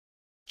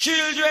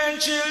Children,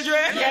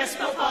 children. Yes,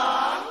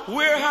 Papa.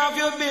 Where have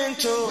you been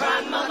to?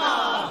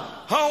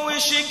 Grandmama. How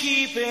is she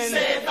keeping?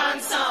 Safe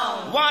and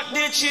sound. What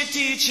did she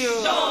teach you?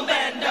 Don't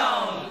bend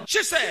down.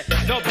 She said,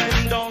 no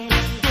bend down,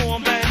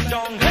 don't bend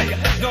down. Hey,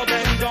 no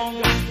bend down.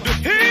 Do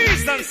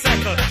peace and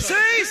settle,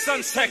 cease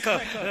and settle.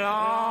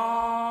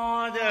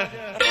 Lord.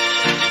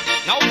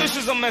 Now this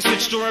is a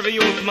message to every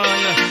youth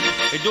man.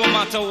 It don't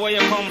matter where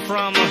you come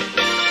from.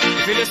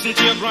 If you listen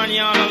to your granny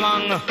all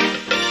along,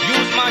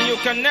 youth man, you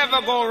can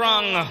never go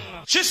wrong.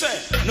 She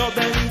said, no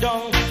bend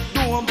down,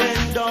 don't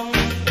bend down.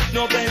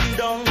 No bend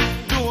down,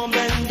 don't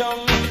bend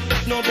down.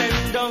 No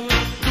bend down,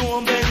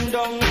 don't bend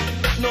down.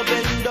 No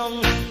bend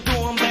down,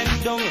 don't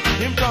bend down.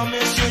 Him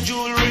promise you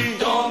jewelry,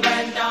 don't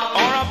bend down.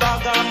 Or a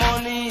bag of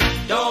money,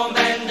 don't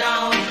bend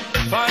down.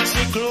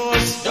 Fancy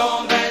clothes,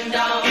 don't bend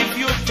down. If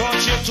you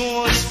touch your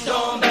toes,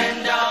 don't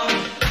bend down.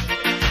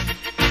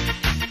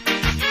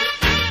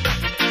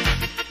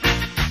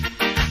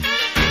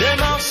 Them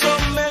have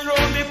some men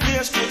round the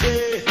place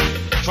today,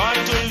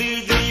 trying to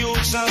lead the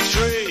youths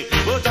astray.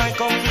 But I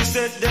come to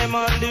set them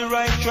on the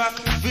right track.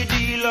 We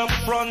deal up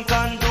front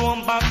and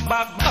don't back.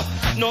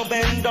 No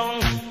bend down,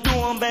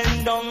 don't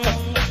bend down.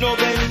 No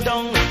bend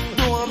down,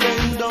 don't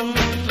bend down.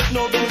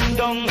 No bend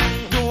down,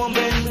 don't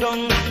bend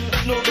down.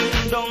 No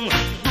bend down,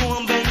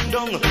 don't bend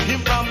down.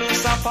 Him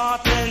promise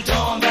apartment,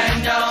 don't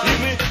bend down. Let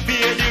me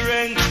pay the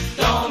rent,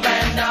 don't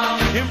bend down.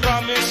 Him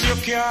promise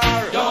you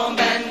car, don't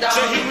bend down.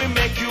 Say he will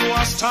make you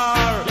a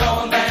star,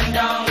 don't bend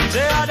down.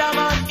 Say Adam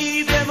and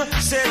Eve them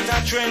set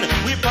a trend.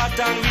 We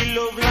pattern, we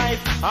love life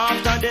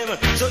after them.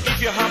 So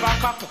if you have a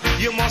cock,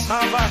 you must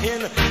have a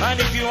hen. And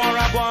if you are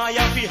a boy,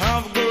 you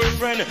have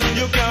girlfriend.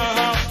 You can't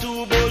have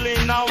two bull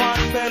in a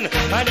one pen.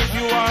 And if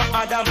you are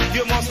Adam,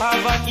 you must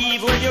have an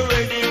Eve. When you're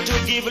ready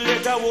to give,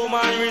 let a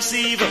woman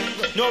receive.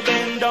 No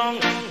bend down,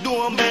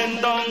 don't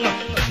bend down.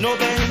 No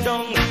bend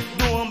down,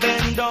 don't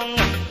bend down.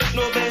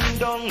 No bend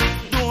down,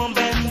 don't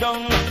bend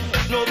down.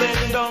 No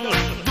bend down,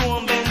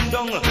 don't bend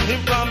down. He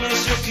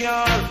promise you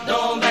car,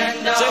 don't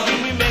bend down. Say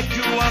he will make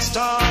you a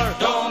star,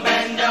 don't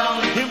bend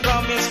down. He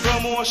promise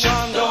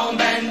promotion, don't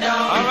bend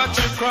down. Or a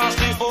trip across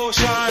the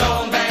ocean,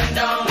 don't bend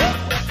down.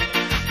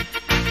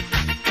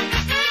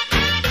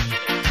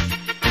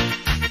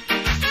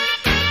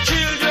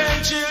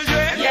 Children,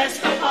 children. Yes,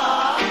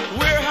 Papa.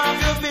 Where have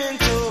you been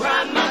to?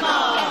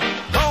 Grandmama.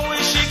 How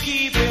is she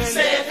keeping?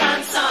 Safe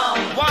and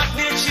sound. What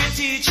did she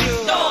teach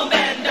you? Don't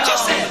bend down.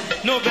 Just say,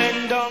 no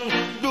bend down,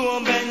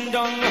 don't bend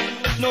down.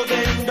 No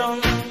bend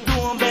down,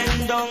 don't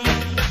bend down.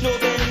 No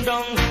bend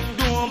down,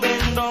 don't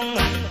bend down.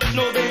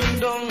 No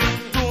bend down,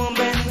 don't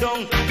bend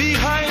down.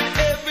 Behind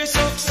every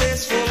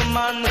successful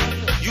man,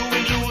 you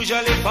will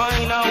usually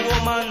find a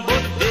woman.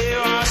 But there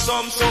are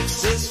some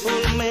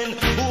successful men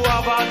who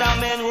have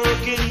other men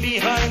working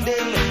behind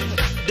them.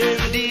 They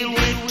deal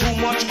with too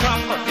much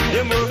crap.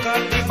 They work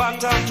at the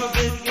bottom to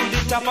get to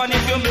the top. And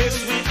if you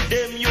mess with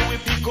them, you will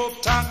pick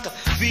up tack.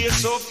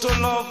 Face up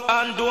to love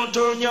and don't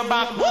turn your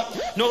back.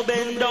 No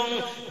bend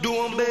down,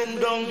 don't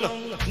bend down.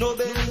 No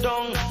bend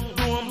down,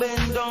 don't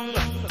bend down.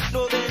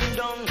 No bend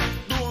down,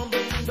 don't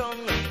bend down.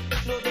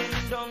 No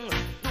bend down,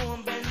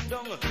 don't bend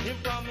down. He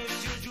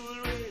promise you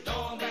jewelry,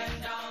 don't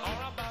bend down. Or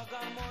a bag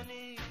of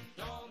money,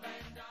 don't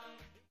bend down.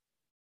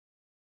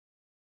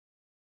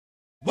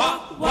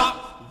 Wap,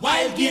 wap,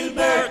 Wild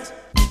Gilbert.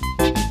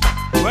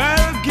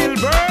 Well,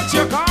 Gilbert,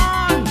 you're gone.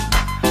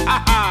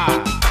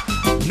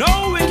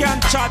 No, we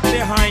can chat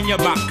behind your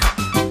back.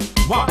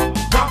 Wap,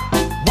 wap,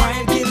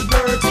 Wild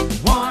Gilbert.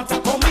 Want to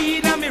come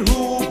in me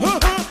room.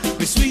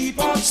 Me sweep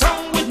out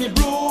song with me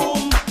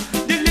broom.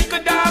 The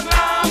little dog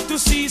love to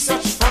see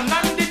such fun.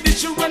 And the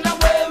dish you run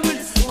away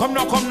with. Come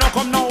now, come now,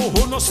 come now.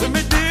 Who no see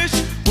me dish?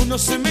 Who no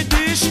see me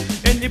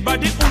dish?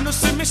 Anybody who no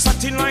see me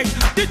satin like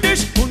the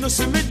dish? Who no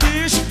see me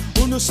dish?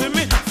 Who no see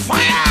me fire?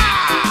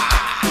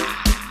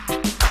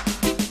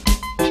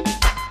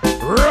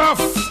 Rough.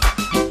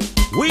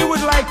 We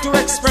would like to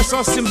express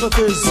our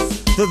sympathies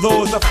to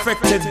those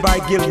affected by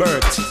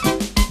Gilbert.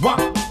 Wap,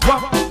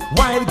 wap,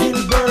 Wild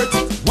Gilbert.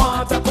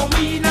 Want to come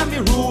in me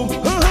room.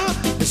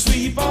 The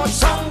sweep out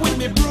song with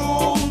me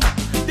broom.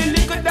 The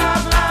little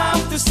dog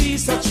love to see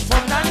such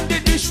fun. And the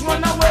dish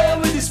run away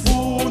with his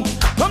spoon.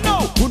 Come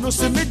now, who no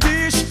see me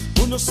dish?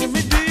 Who no see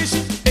me dish?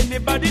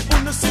 Anybody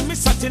who no see me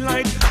satin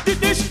like the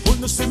dish? Who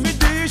no see me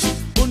dish?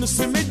 Who no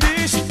see me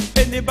dish?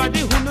 Anybody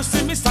who no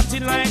see me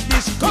satin like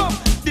this? Come,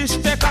 dish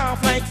take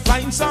off like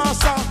flying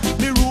saucer.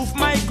 Me roof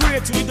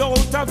migrate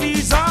without a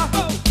visa.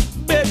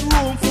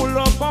 Bedroom full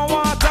of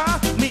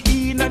water. Me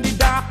in at the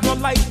dark, no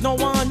light, no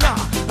one.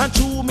 And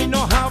true, me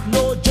no have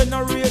no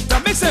generator.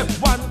 Me say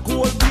one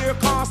cold beer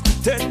cost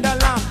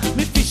 $10.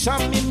 Me fish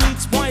and me meat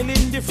spoil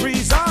in the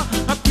freezer.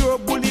 A pure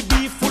bully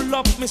beef full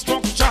up me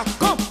structure.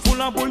 Come,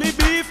 full of bully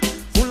beef,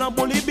 full of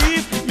bully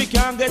beef. Me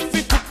can't get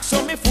fit cook,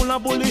 so me full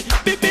of bully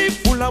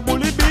beef, full of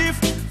bully beef,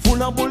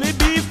 full of bully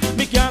beef.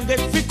 Me can't get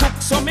fit cook,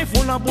 so me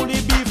full of bully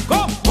beef.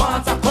 Come,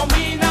 want to come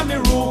in me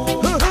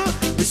room.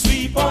 The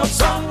sweep out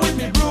song with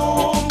me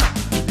broom.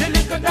 The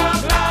little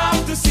dog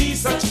love to see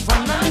such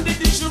fun. And the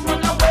dish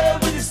run away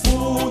with his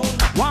food.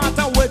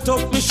 wet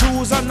up me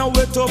shoes and I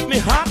wet up me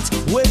hat.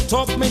 Wet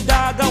up me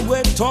dog and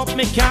wet up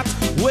me cat.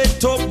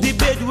 Wet up the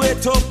bed,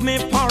 wet up me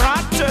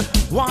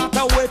parrot.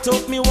 Water wet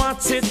up me,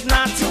 what's it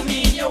not? You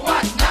mean you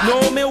what not?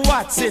 No, me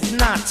what's it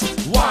not?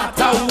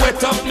 Water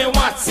wet up me,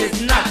 what's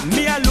it not?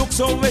 Me I look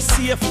so we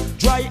safe,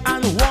 dry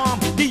and warm.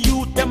 The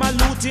youth them a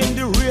loot in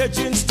the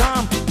raging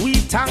storm. We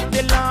thank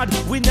the Lord,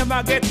 we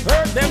never get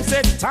hurt. Them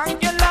said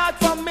thank you Lord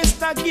for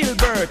Mr.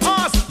 Gilbert.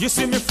 Us, you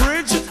see me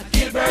fridge?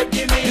 Gilbert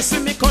give me. You see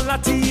me color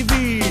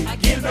TV?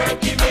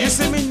 Gilbert give me. You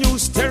see me new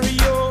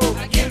stereo?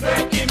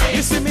 Gilbert give me.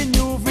 You see me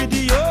new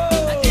video?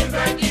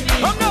 Gilbert give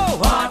me. Come now,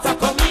 Water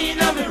come in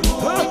on me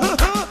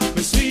room.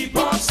 Me sweep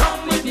out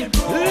some with me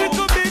broom.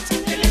 little bit.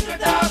 The little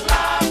dog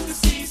laughs to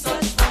see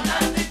such fun,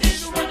 and the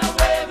dish run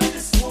away with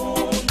the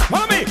spoon.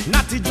 Mommy,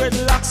 natty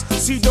dreadlocks,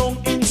 sit down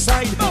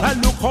inside.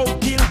 And look how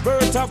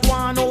Gilbert have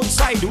gone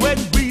outside. When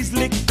breeze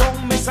lick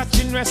down me such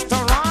in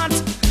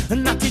restaurant.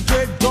 Natty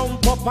dread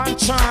jump up and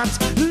chant.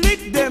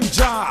 Lick them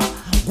jaw,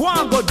 go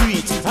and go do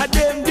it. And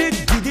them did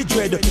the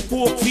dread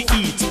pork fi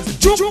eat.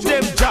 Juke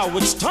them jaw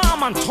with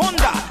storm and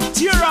thunder.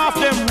 Tear off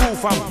them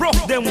roof and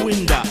broke them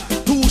window.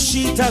 Two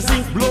sheeters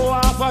ink blow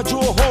off a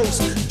Joe house.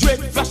 Dread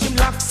flash him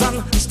locks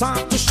and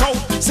start to shout.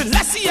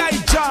 Selassie I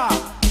jaw,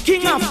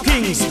 King of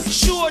Kings.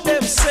 Show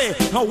them say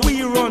how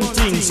we run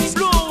things.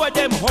 Blow away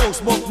them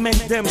house but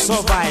make them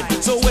survive.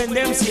 So when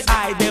them see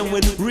I, them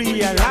will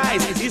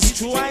realize it's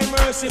true I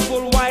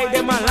merciful why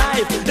them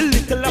alive. A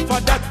little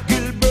of that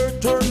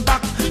Gilbert turn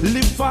back.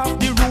 Lift off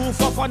the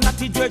roof of a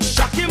natty dread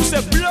shack. Him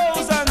say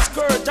blouse and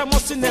skirt I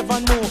must never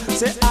know.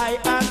 Say I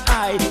and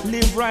I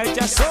live right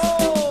just so.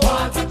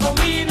 Water come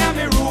in on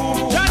me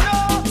room. Ya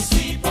know. Me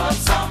sweep out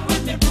some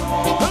with me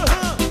broom.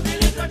 The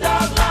little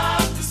dog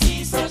laughs to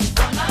see such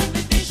fun, and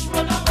the dish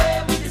run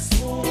away with the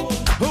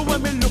spoon.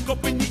 When me look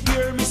up in the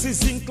air, me see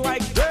zinc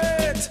like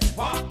dirt.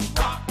 Walk,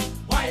 walk,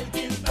 Wild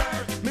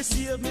Gilbert. Me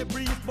save me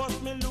brief, but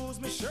me lose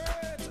me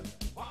shirt.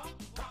 Walk,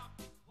 walk,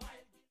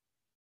 Wild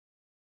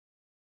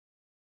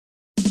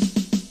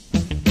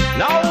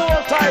Now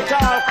hold tight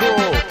all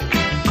crew.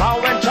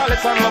 Cause when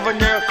Chalice and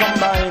Lovindeer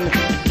combine,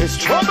 it's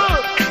trouble.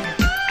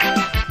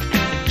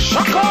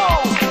 Shock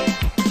out.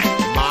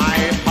 My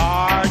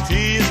heart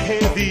is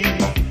heavy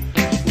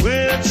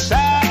with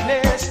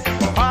sadness.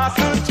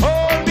 Pastor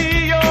told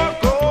me you're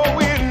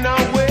going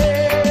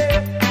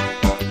away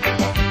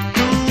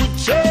to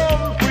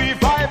jump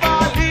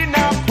revival in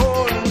a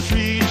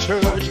country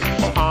church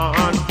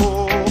on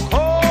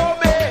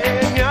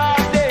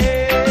Pocomania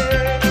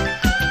Day.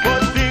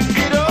 But think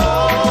it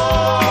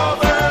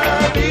over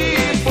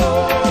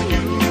before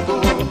you go.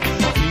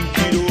 Think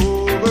it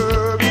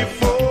over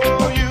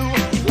before you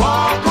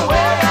walk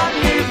away and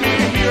leave me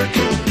here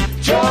to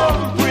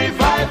jump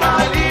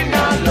revival in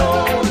a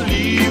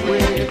lonely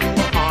way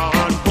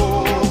on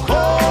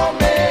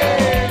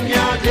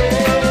Pocomania Day.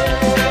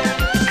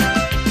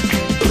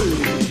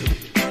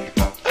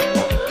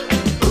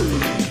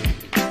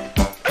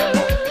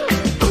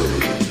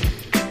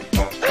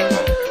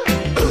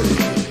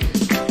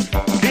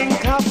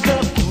 Think of the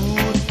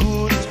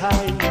good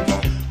time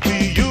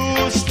we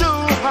used to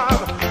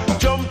have,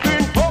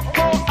 jumping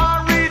Poco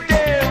a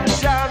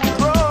redemption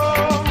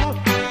drum.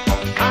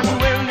 And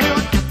when you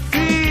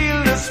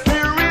feel the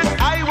spirit,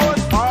 I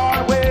was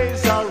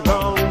always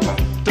around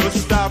to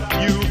stop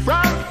you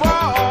from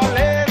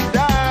falling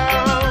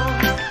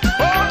down.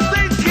 Oh,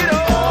 think it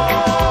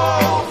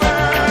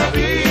over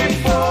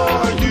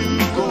before you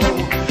go.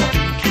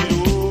 Think it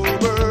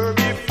over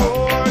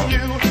before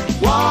you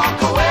walk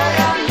away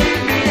and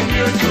leave me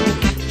here to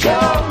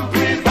jump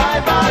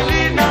revival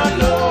in a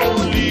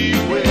lonely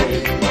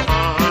way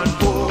on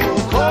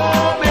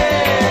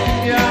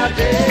Pocomania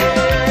Day.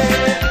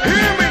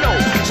 Hear me now,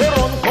 say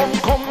run,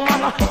 come,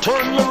 man,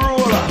 turn your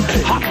roller.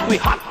 Hot we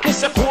hot,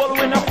 this a cold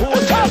when a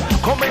cold.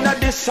 Come in a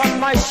this and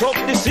nice up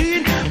the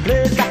scene.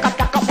 Play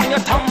taka for your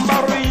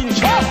tambourine.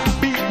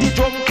 Beat the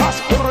drum, cause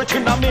spirit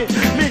in a me.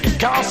 Me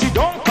can't see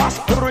down, cause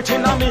spirit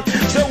in a me.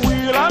 Say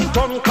wheel and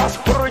turn, cause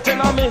spirit in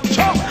a me.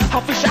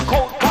 Have to shack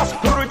out, cause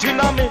spirit in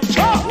a me.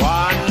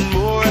 One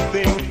more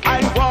thing I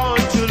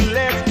want to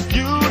let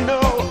you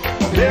know.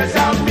 There's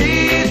a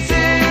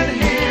meeting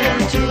here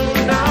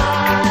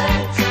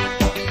tonight.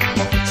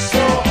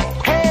 So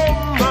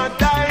come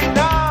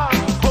Adina,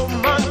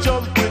 come and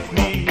jump with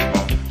me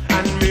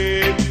and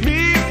make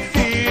me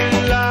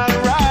feel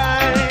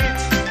alright.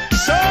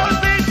 So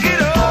think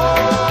it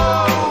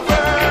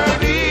over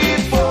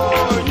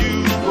before you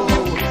go.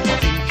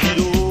 Think it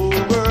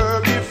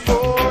over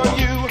before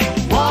you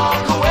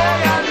walk away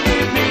and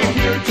leave me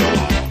here to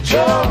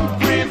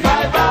jump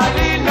revival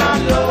in a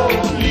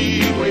lonely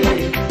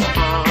way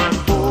on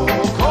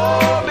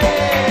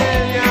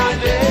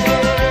Pocomania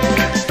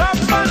Day. Stop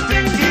and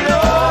think it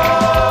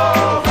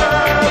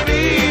over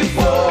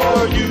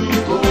before you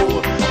go.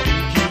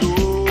 Think it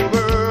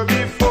over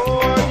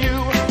before you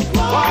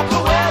walk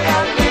away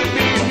and leave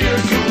me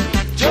here to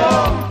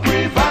jump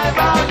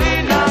revival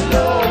in a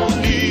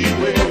lonely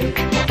way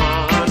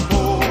on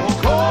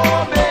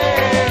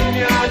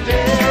Pocomania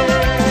Day.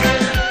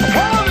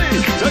 Holy,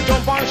 so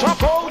jump and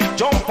shock out,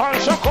 jump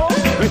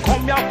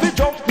come here fi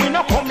jump, we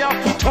no come here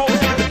fi town.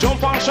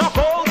 Jump and shock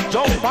out,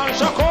 jump and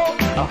shock out.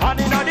 A hand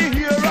inna the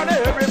ear and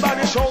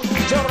everybody shout.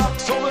 So rock,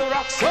 so we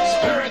rock, so.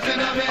 Spirit in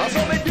a me.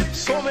 So me dip,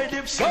 so me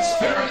dip, so.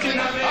 Spirit in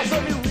a me.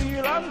 So me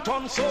wheel and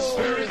turn, so.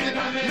 Spirit in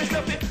a me.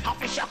 Mr. Fit,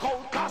 happy shock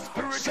out, cause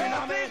spirit in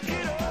a me.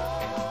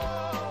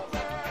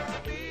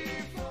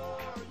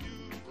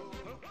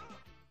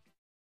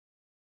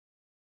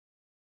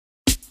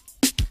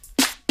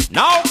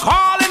 Now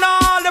calling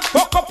all the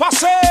Poco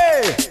Party.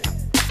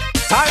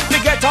 Time to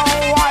get on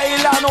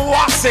wild and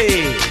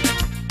wassy.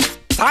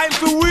 Time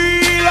to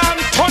wheel and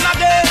turn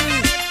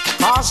again.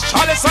 Cause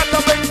Chalice and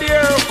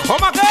Lovindeer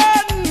come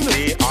again.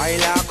 The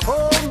oil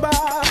come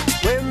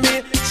back when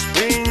me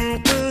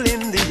sprinkle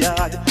in the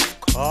yard.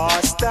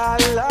 Cost a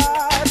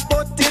lot,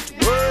 but it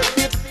worth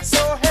it.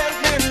 So help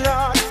me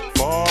Lord.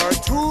 For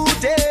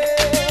today,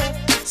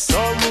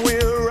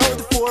 somewhere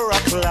around 4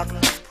 o'clock,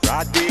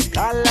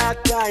 Radical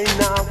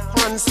Adina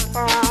on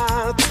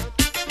spot.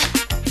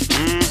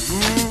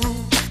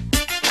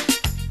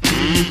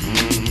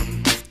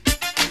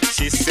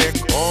 She said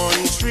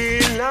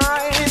country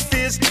life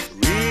is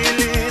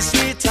really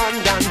sweet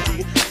and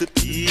dandy. The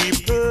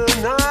people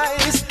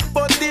nice,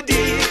 but the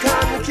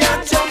deacon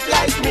can't jump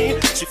like me.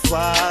 She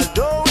fall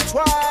down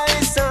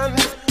twice and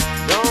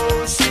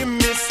now she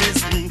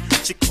misses me.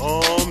 She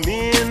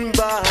coming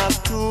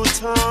back to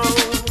town.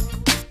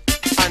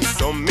 And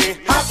so me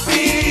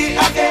happy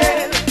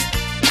again,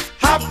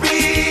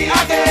 happy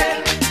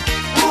again.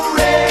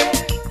 Hooray!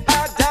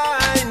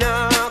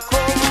 Adina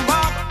come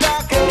back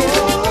again.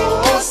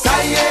 Oh,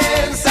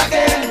 science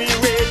again. Me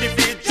ready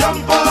to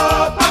jump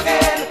up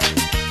again.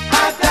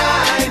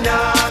 Adina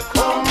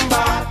come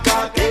back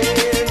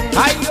again.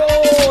 Ayo,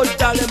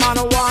 Dolly man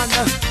one.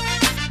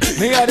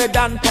 Me a the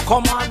Dan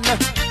Pocomania.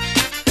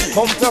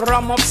 Come to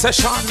ram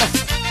obsession.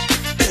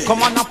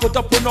 Come on and put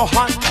up on no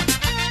hand.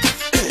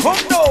 Come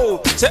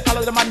now, say all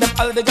of them and them,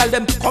 all of the girl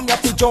them, come here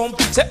to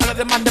jump. Say all of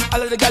them and them, all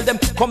of the girl them,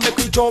 come make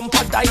we jump.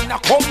 Adina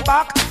come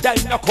back,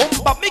 Adina come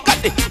back. Me got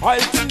the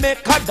oil to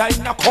make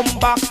Adina come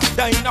back,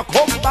 Adina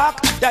come back,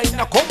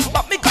 Adina come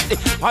back. Me got the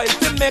oil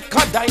to make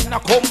Adina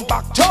come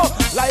back. Joe,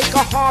 like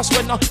a horse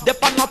when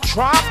dep on no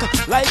track,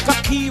 like a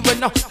key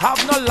when have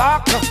no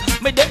lock.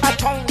 Me de a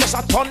tongue just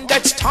a ton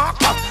that's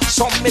talk.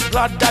 So me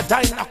glad that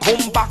Adina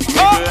come back.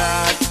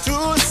 Glad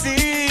to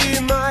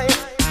see my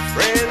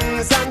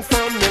friends and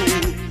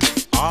family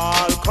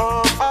all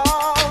come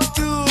out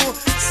to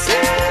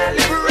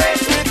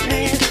celebrate with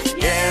me.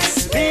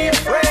 Yes, me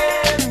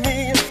friend,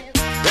 me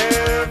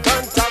they're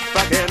on top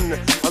again.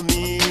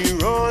 Me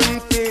run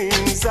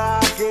things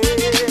again.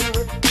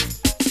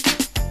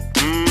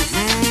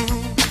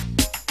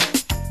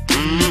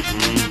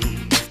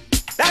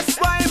 That's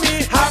why we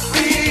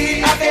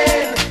happy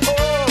again.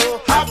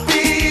 Oh,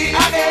 happy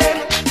again.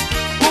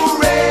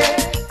 Hooray!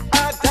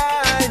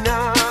 Adina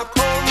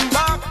come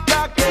back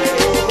again.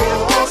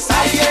 Oh,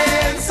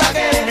 science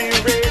again. Me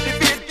ready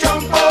to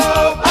jump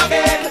up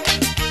again.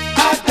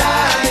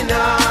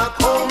 Adina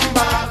come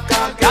back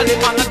Dolly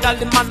again. man,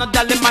 Dolly man,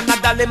 Dolly man,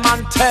 Dolly man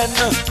 10.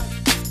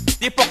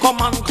 The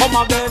Pokemon come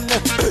again.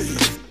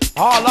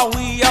 All are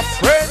we a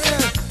friend?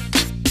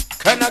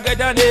 Can I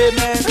get an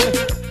amen?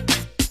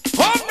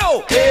 Oh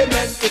no,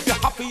 amen. If you're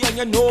happy and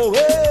you know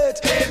it,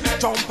 amen.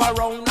 Jump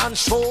around and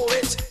show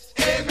it.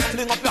 Amen.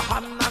 Fling up your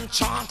hand and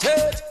chant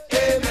it.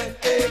 Amen,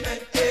 amen,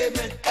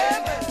 amen,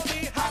 amen.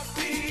 Be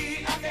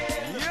happy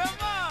again. Yeah,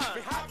 man.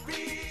 Be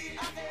happy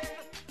again.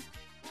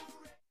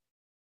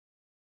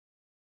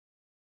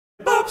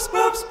 Boops,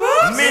 boops,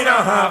 boops. Me no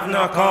have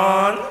no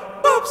con.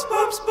 Boops,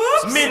 boops,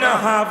 boops. Me no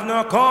have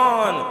no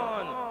con.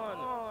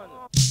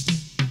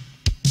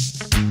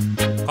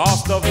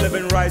 Cost of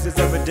living rises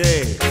every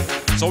day.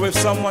 So if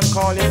someone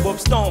call you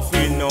boops, don't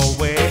feel no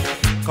way.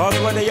 Cause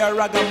whether you're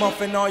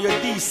ragamuffin or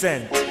you're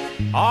decent,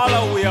 all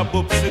the way up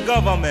boops the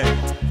government.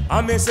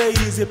 I may say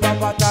easy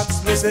papa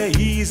tax, me say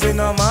easy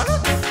no man.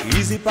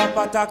 Easy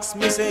papa tax,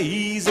 me say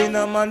easy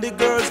no man. The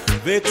girls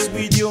vex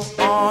with you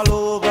all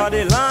over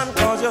the land.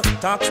 Cause you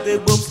tax the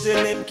boops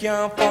till him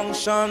can't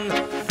function.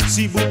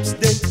 See boops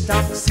the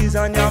taxes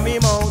on your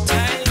mouth.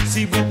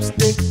 See boops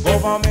the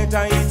government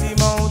a eat him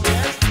out.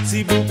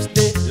 See boops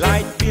the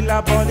light bill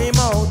upon him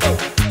out.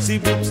 See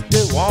boops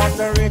the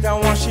water it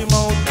and wash him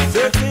out.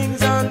 The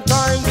things and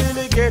times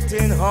really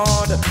getting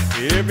hard.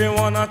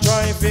 Everyone a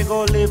try to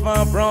go live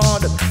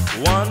abroad.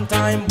 One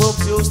time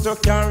boops used to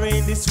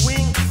carry the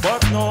swing,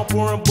 but no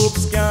poor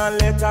boops can't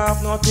let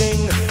off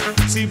nothing.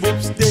 See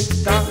boops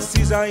the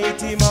taxes a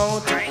eat him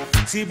out.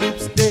 See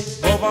boops the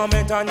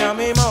government a yam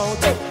him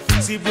out.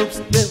 See boops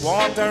the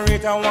water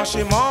it and wash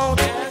him out.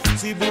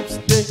 See boops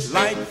the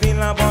light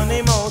bill upon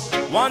him out.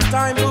 One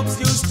time boops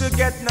used to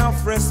get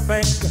enough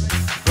respect.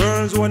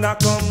 Girls wanna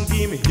come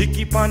give me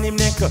hickey on him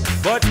neck.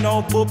 But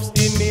now boops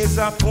him is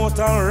a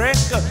total wreck.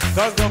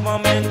 Cause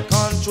government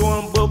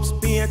control boops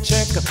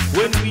paycheck.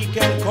 When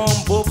weekend come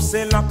boops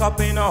say lock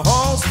up in a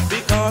house.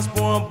 Because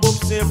poor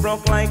boops say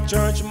broke like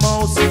church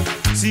mouse.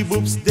 See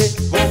boops the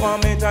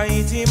government a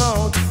eat him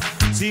out.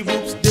 See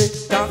Boops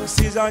the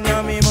taxis on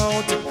your me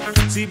mouth.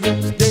 See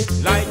Boops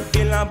the light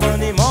bill and burn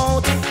him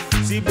out.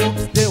 See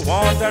Boops the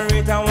water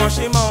rate and wash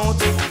him out.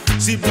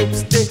 See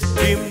Boops the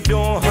him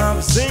don't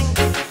have sink.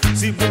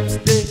 See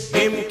Boops the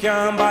him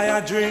can't buy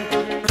a drink.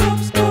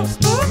 Boops, boops,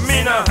 boops.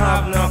 Me no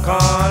have no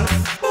call.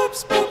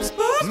 Boops, boops,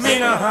 boops. Me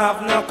no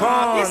have no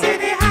call. You see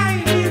the high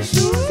heel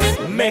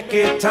shoes? Make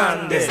it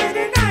handy. You see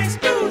the nice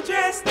blue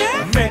dress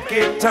there? Make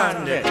it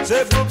handy.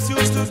 Say Boops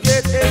used to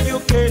get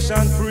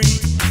education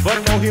free, but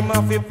now him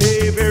have to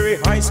pay very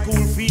high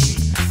school fee.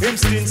 Him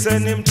still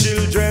send him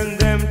children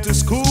them to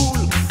school.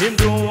 Him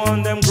don't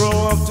want them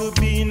grow up to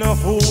be no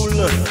fool.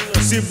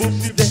 See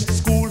Boops the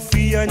school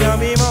fee and yam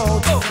him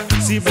out.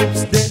 See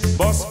Boops the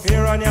bus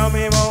fare and yam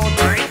him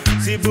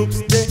out. See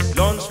Boops the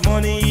lunch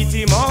money eat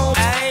him out.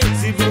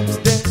 See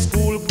Boops the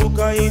school book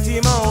and eat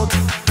him out.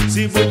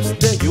 See Boops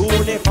the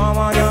uniform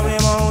and yam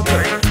him out.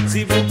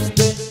 See Boops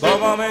the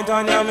government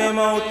and yam him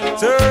out.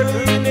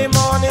 Early in the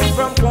morning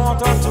from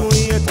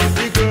 7:45,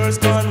 the girls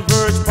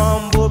converge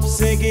from Boops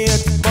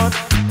gate. But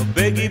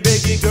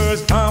beggy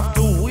girls have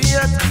to wait,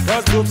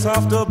 cause Boops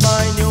have to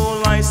buy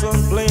new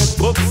license plate.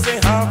 Boops they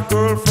have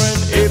girlfriend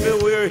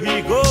everywhere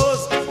he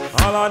goes.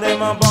 All of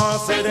them a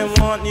boss say them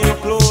want new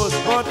clothes,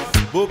 but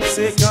Boops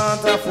they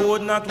can't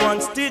afford not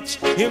one stitch.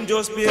 Him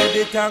just pay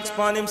the tax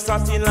on him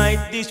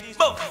satellite dish.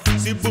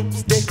 See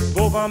Boops the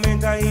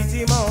government a eat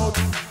him out.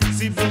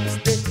 See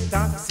Boops the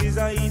taxes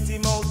a eat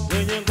him out.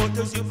 When you go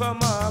to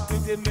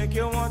supermarket it make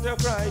you want to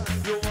cry.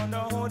 You wonder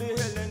how the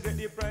hell and get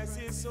the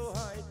prices so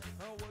high.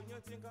 And what you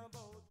think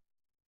about?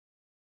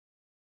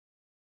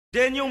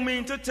 Then you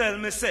mean to tell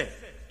me, say,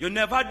 you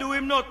never do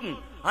him nothing,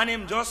 and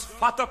him just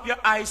fat up your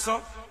eyes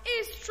up?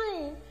 It's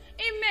true.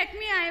 He make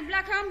me eye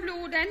black and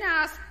blue, then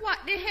ask what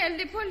the hell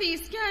the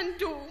police can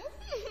do.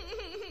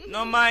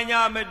 No mind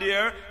ya, my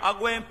dear. I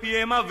go and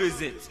pay him a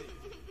visit.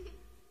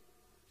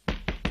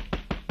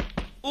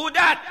 Who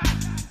that?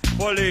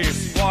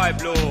 Police, boy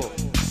blow.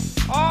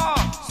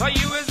 Oh, so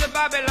you is the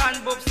Babylon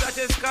Boops that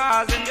is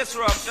causing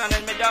disruption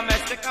in my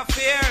domestic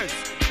affairs.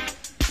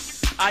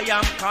 I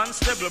am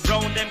Constable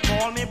Brown, them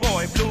call me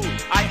Boy Blue.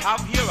 I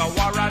have here a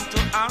warrant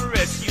to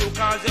arrest you,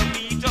 cause you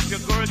meet up your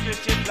girl till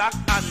she black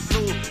and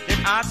blue.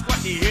 Then ask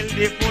what the hell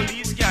the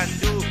police can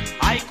do.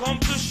 I come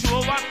to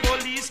show what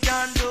police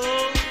can do.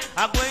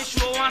 I'm going to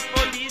show what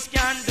police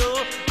can do.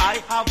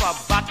 I have a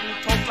battle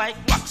tough like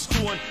wax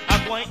stone.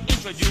 I'm going to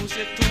introduce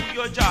it to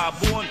your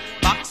jawbone.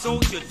 Box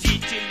out your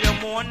teeth till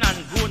you moan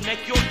and groan.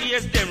 Make your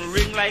ears them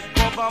ring like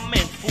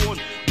government phone.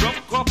 Rub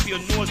up your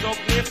nose up,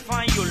 they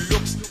find your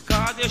looks.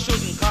 Cause you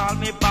shouldn't call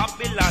me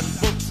Babylon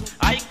Boops.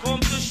 I come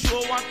to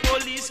show what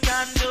police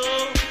can do.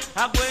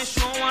 I'm going to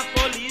show what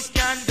police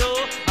can do.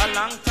 A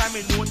long time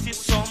I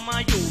noticed some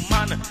of you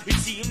man. It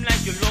seems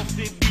like you love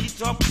to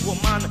beat up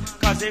woman.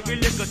 Cause every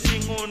little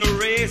thing on the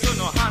raise on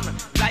no hand.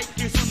 Like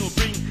this on no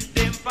bring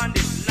them from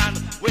this land.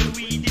 When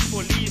we the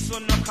police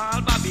on no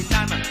call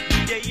Babylon.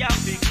 They have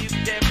to give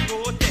them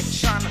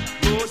protection.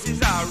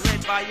 Roses are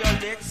red,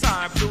 violets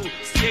are blue.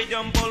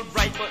 Stadium ball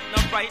bright but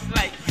not bright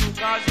like you.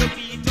 Cause you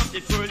beat up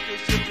the girl till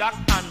she black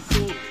and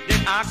blue.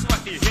 Then ask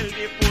what the hell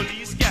the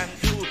police can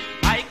do.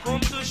 I come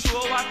to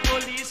show what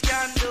police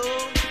can do.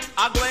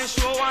 I'm going to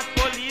show what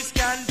police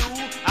can do.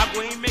 I'm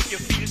going to make you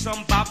feel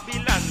some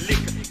Babylon lick.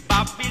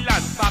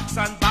 Babylon box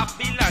and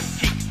Babylon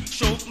kick.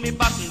 Choke me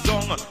button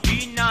down.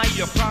 Deny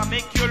your car,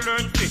 make you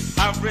learn to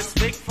have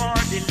respect for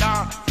the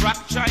law.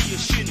 Fracture your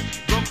shin,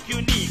 broke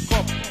your knee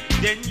up.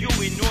 Then you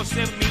will know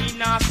say me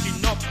nasty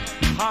enough.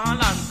 Haul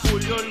and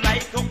pull you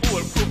like a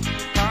old crook.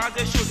 Cause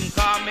they shouldn't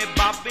call me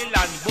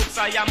Babylon Boops.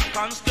 I am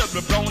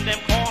Constable Brown, them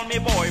call me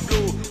Boy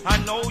Blue. I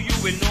know you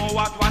will know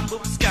what one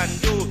Boops can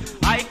do.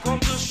 I come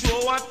to show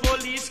what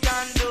police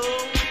can do.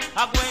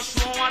 I'm going to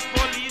show what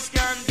police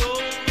can do.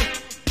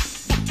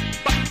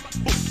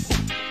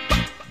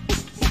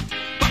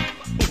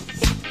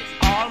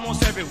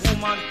 Almost every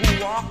woman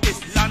who walk this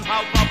land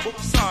have a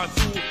Boops or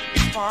two.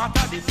 It's part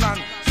of the plan.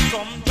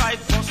 Some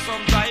drive bus,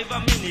 some drive a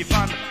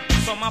minivan.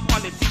 Some are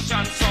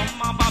politicians,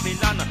 some are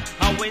Babylon.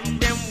 And when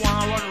them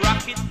want run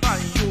rocket by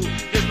you,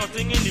 there's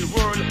nothing in the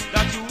world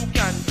that you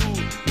can do.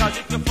 Cause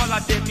if you follow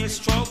them, it's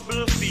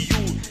trouble for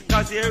you.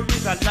 Cause there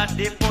is a lot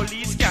the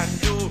police can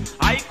do.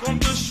 I come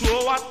to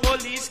show what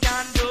police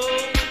can do.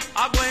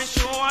 I'm going to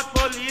show what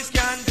police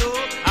can do.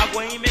 I'm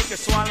going to make you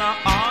swallow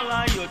all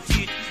of your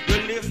teeth. You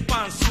live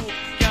pan soup,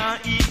 can't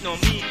eat no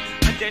meat.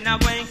 And then I'm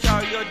going to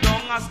carry you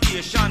down a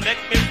station. Let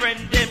me friend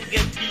them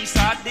get peace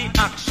at the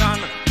action.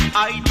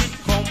 I did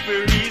come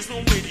for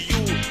reason with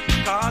you,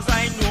 cause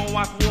I know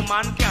what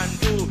woman can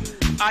do.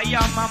 I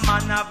am a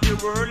man of the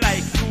world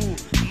like you.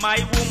 My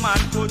woman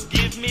could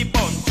give me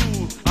bun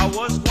too. I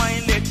was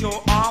going to let you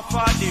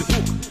offer the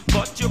hook,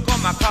 but you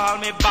come and call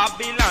me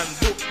Babylon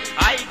Book.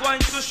 I going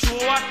to show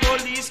what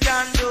police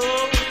can do.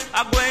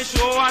 I'm going to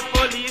show what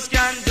police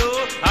can do.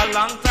 A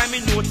long time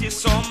I noticed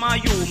some of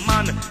you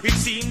man. It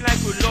seems like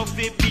you love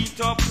the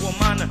beat up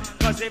woman.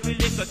 Cause every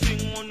little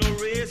thing on no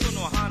raise on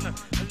no hand.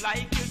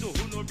 Like you do,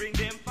 who no bring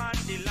them from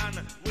the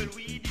land. Well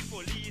we the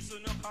police who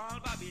no call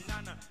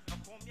Babylon.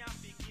 Come here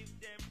to give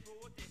them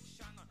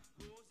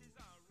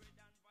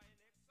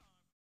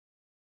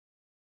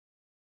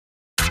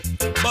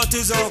But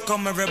it's how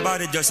come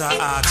everybody just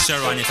ask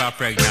Sharon if I'm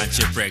pregnant,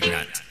 she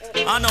pregnant.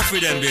 Enough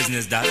with them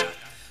business that.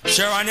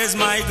 Sharon is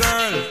my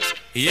girl.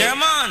 Yeah,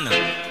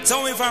 man.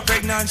 So if I'm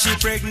pregnant, she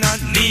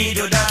pregnant, me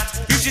do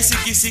that. If she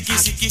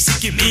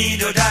sicky, me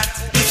do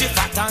that. If she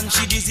fat and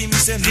she dizzy, me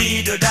say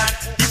me do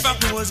that. If her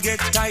clothes get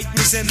tight,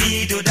 me say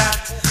me do that.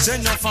 So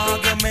enough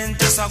argument,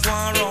 just a go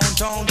around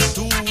town.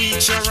 2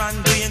 weeks,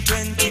 Sharon weighing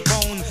 20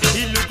 pounds.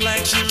 It look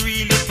like she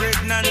really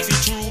pregnant, for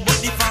true.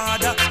 But the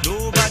father,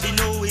 nobody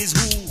know is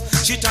who.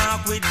 She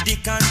talk with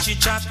Dick and she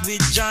chat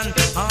with John.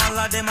 All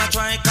of them a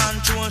try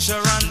control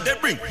Sharon. They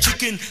bring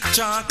chicken,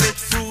 chocolate,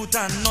 fruit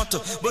and nut.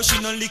 But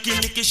she no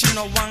licky, she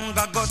no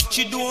wanga gut.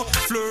 She don't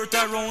flirt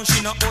around,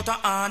 she no out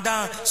of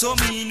order. So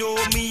me know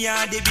me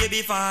are the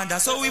baby father.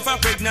 So if I'm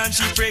pregnant,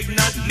 she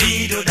pregnant,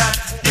 me do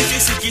that. If she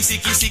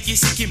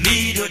sicky,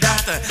 me do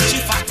that. She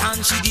fat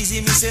and she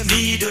dizzy, me say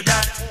me do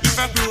that. If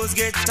her clothes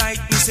get tight,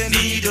 me say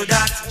me do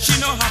that. She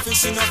no have to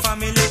see no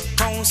family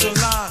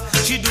counselor.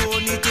 She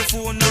don't need to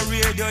phone no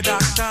radio doctor.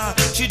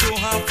 She don't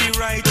have to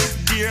write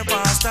dear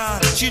pastor.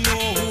 She know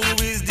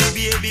who is the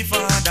baby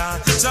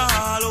father. So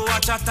all who a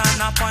chat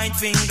and a point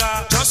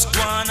finger, just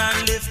go on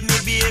and lift me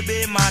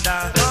baby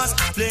mother. Cause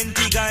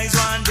plenty guys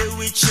want the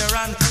with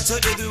Sharon. So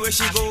everywhere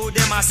she go,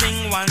 them a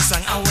sing one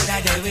song. I would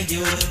I there with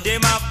you.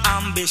 Them have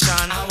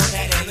ambition. I would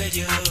I there with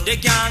you. They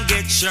can't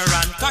get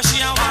Sharon, cause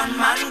she a one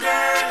man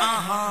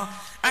girl.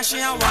 And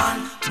she a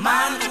one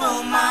man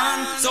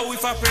woman. So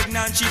if I'm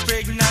pregnant, she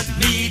pregnant,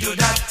 me do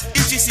that.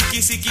 If she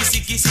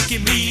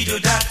sicky, me do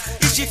that.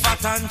 If she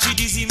fat and she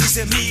dizzy, me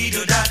say me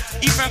do that.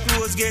 If her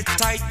clothes get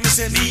tight, me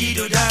say me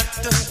do that.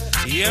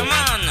 Yeah,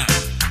 man.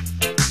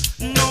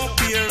 No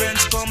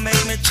parents come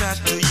make me chat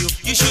to you.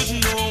 You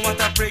should know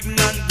what a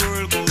pregnant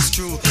girl goes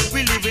through.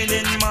 We living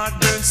in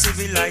modern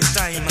civilized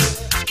time.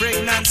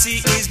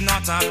 Pregnancy is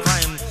not a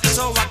crime.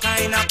 So what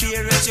kind of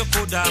parents you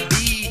coulda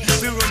be?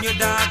 We run your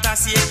daughter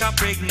sake of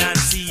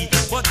pregnancy.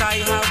 But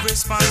I have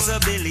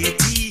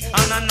responsibility.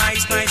 And a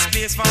nice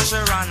place for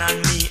Sharon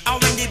and me. And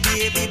when the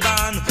baby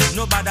born,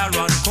 nobody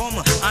run come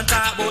and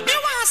talk about me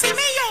want see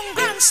me young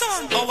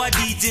grandson. Our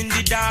deeds in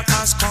the dark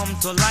has come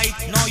to light.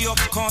 Now you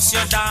curse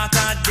your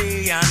daughter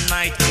day and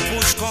night.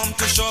 Push come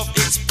to shove,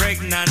 it's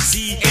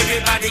pregnancy.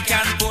 Everybody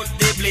can put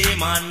the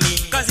blame on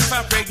me. Cause if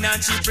I'm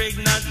pregnant, she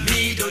pregnant,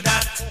 me do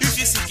that. If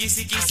she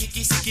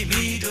sicky,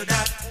 me do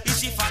that. If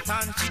she fat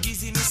and she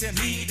dizzy, me say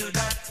me do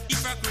that.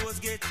 If her clothes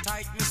get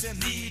tight, me say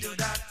me do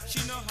that. She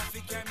know how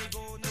to carry me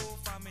go, no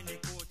family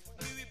court.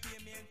 We will pay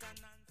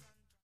maintenance.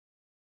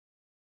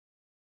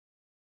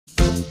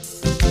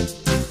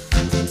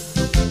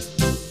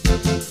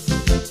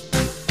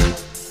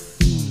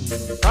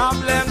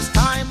 Problems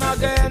time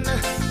again.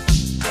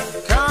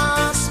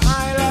 Can't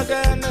smile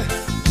again.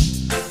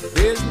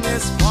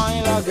 Business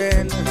spoil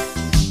again.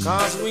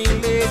 Cause we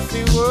late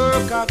to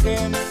work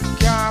again.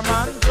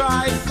 Carman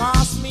drive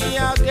past me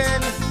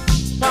again.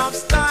 Pop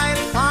style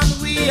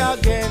and we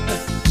again.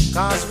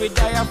 Cause we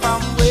die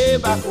from way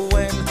back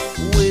when.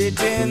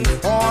 Waiting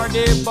for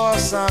the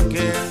bus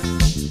again.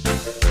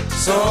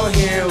 So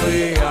here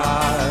we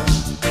are.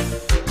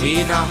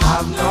 We don't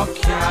have no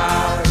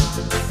car.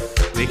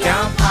 We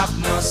can't have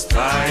no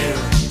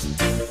style.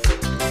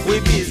 We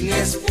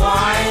business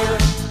wild.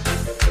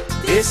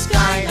 This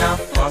kind of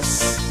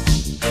fuss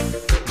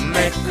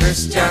make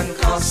Christian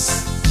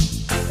cuss.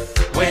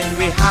 When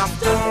we have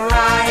to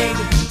ride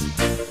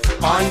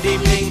on the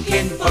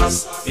Blinkin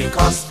Bus,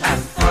 because at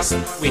first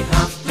we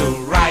have to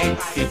ride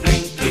the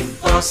Blinkin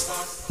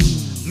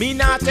Bus. Me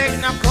not take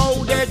no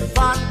crowded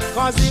van,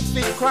 cause if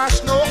it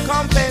crash no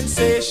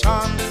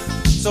compensation.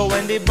 So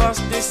when the bus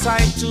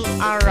decide to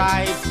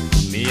arrive,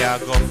 me a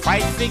go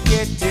fight to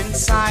get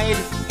inside.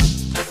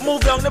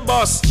 Move down the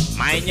bus,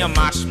 mind your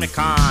mash me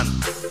can.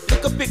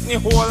 Look a pick me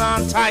hold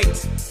on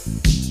tight.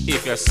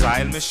 If you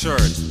style me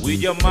shirt with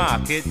your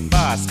market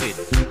basket,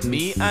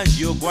 me and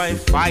you going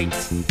fight.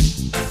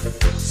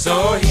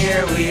 So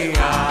here we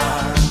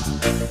are.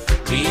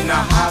 We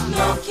not have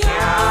no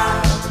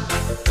car,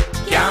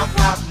 can't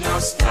have no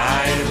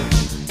style.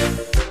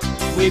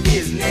 We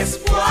business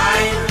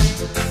wild.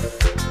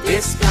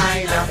 This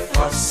kind of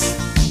fuss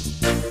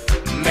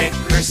make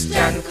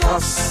Christian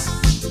cuss.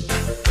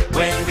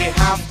 When we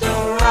have to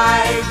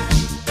ride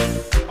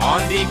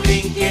on the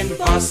Blinkin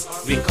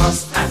Bus,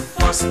 because at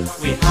first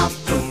we have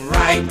to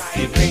ride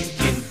the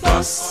Blinkin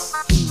Bus.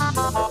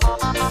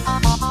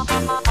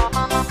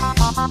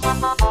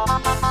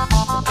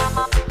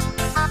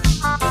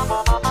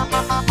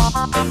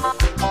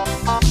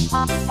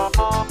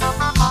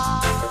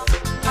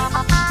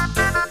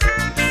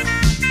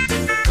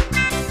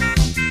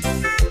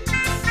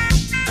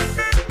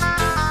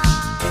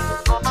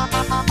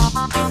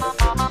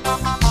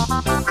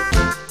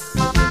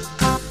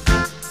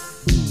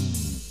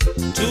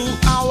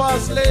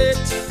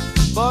 Late,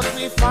 but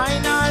we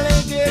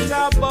finally get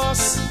a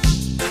bus.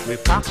 We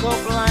pack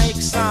up like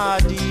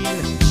sardine,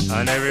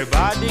 and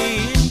everybody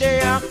in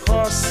there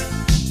cuss.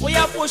 What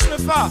you push me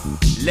for?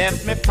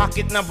 Left me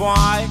pocket na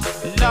boy.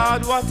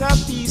 Lord, what a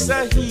piece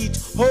of heat.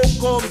 How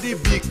come the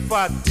big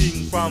fat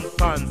thing from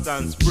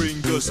Constant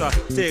Spring just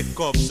take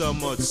up so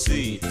much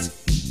seat?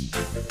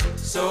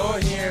 So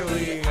here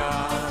we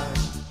are.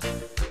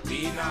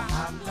 We not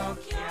have no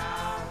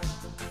care.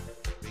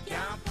 We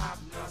can't have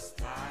no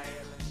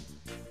style.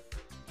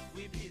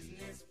 We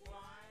business boy.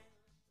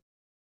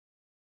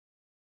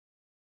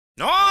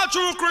 No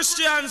true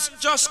Christians,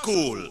 just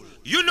cool.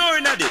 You know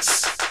in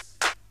this.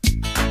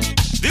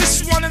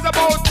 This one is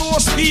about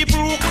those people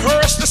who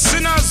curse the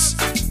sinners,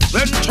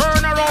 then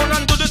turn around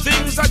and do the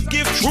things that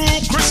give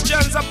true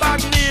Christians a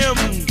bad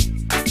name.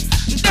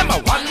 Them a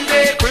one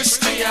day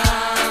Christian,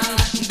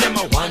 them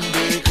a one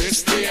day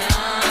Christian.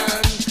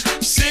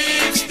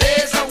 6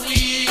 days a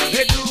week,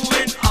 they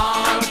doing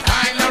all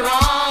kind of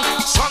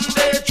wrong.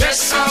 Sunday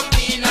dress up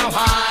in a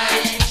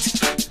white,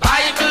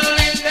 Bible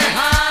in the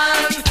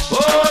hand.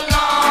 Oh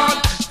Lord,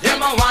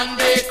 them a one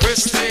day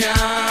Christian.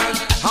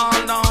 Oh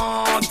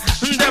Lord,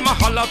 them a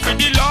holla for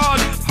the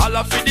Lord,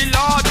 holla for the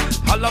Lord,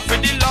 holla for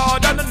the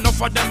Lord, and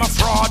enough of them a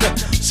fraud.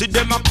 See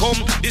them a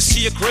come, the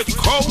sacred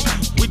cow,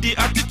 with the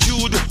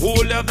attitude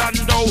holier than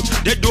thou.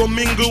 They don't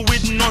mingle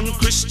with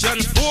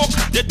non-Christian folk.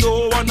 They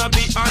don't wanna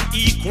be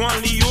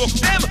unequally yoked.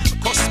 Them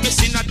cause me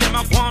sin at them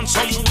a gone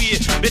some way,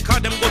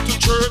 because them go to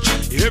church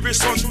every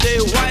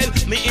Sunday while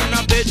me in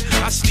a bed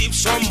I sleep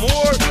some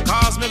more.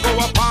 Cause me go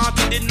a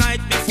party the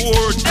night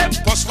before. Them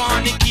post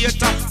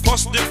fornicator,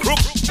 post the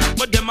crook,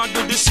 but them a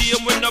do the same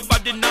when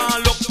nobody now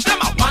look.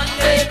 Them a one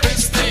day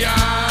Christian,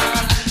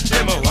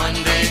 them a one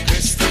day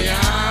Christian.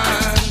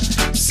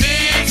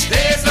 6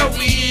 days a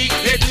week,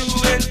 they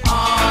doing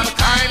all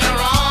kind of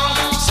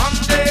wrong.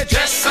 Sunday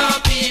dress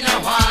up in a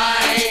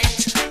white,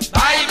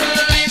 Bible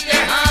in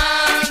their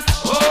hand.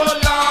 Oh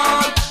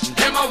Lord,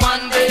 them a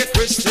one day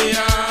Christian.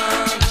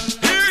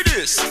 Hear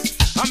this,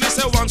 I me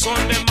say one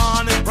Sunday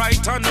morning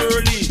bright and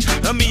early,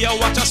 and me a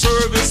watch a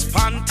service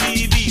on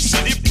TV.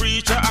 See the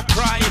preacher a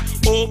cry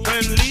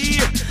openly.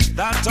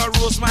 That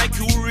aroused my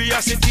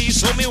curiosity,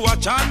 so me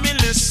watch and me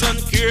listen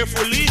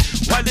carefully,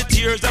 while the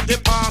tears of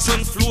the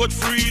parson flowed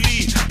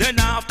freely. Then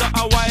after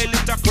a while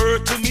it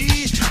occurred to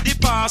me, the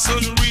parson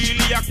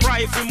really a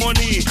cry for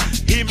money.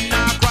 Him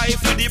not cry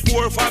for the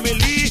poor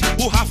family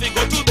who have to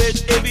go to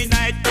bed every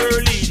night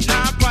early.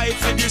 Not cry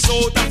for the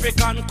South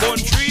African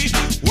country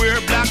where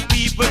black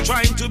people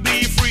trying to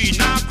be free.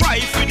 Not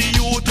cry for the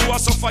youth who are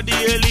suffer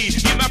daily.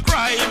 Him a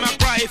cry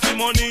for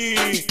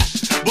money.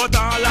 But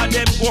all of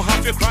them go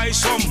have to cry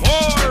some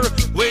more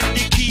when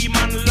the key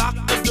man lock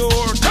the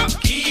door.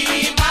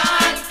 Key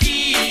man,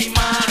 key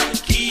man,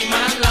 key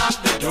man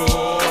lock the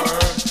door.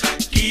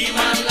 Key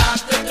man lock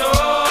the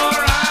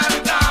door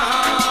and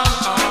down.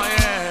 Oh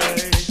yeah.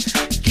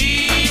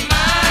 Key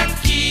man,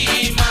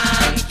 key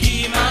man,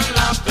 key man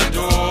lock the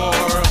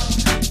door.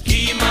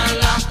 Key man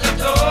lock the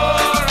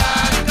door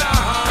and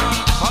down.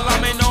 Follow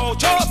me now,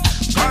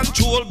 just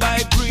controlled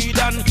by greed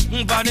and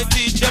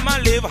vanity. Them a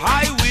live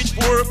high with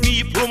poor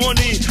people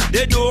money.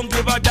 They don't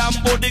give a damn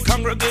about the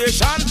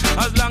congregation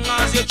as long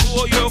as you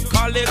show your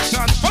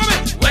collection. Follow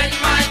me. When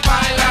my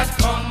pilot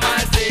come,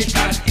 I take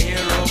an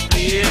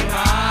aeroplane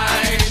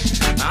ride.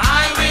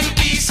 I will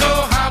be so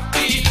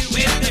happy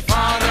with the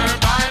Father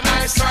by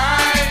my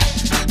side.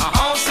 A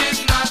house is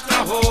not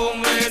a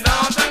home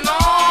without the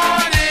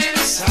Lord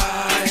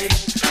inside.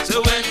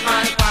 So when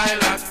my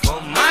pilot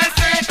come, I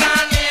take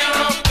an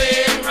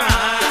aeroplane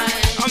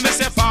ride. I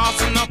miss a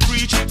Parson a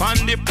preach on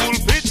the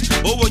pulpit,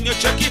 but when you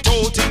check it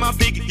out, him a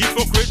big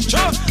hypocrite.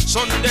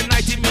 Sunday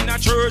night him in a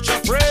church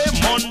a pray.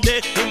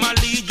 Monday him a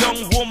lead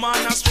young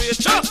woman astray.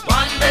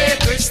 One day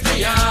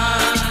Christian,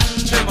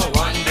 them a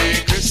one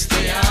day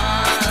Christian.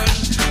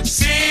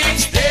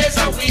 6 days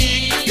a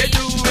week, they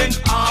doing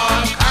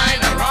all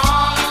kind of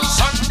wrong.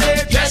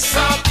 Sunday dress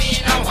up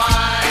in a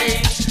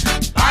white,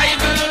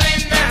 Bible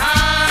in the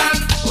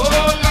hand.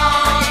 Oh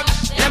Lord,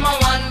 them a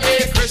one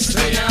day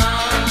Christian.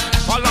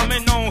 Follow me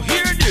now,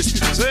 hear this.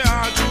 Say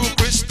all true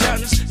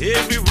Christians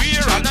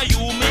everywhere, and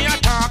you may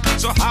attack,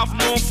 so have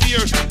no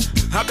fear.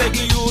 I beg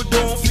you,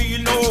 don't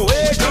feel no way.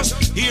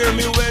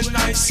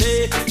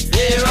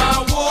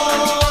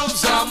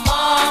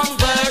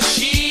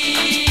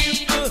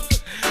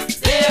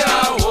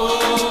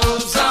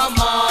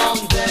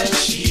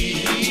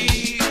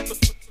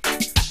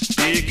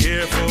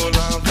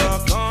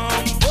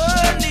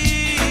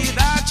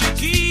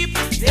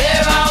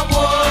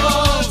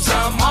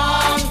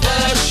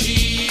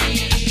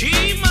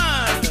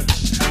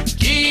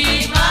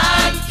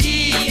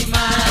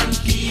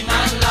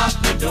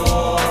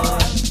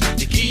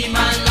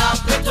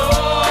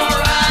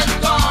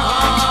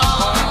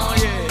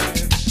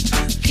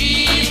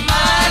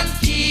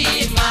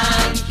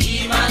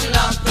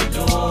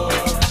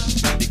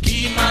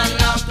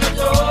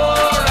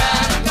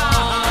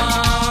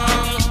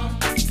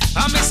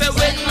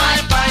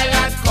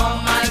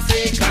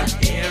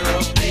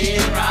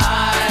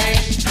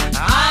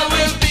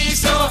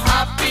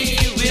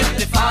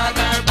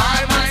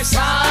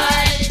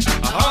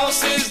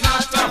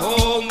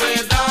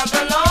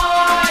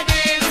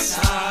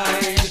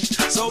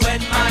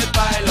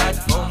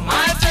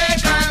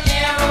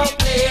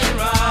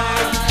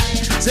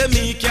 Say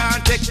me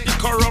can't take the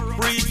corrupt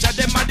preacher.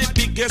 Them are the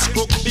biggest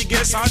crook,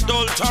 biggest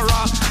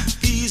adulterer.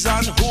 These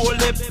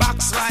unholy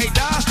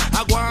backslider.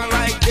 I go on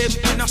like them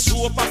in a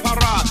soap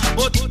opera.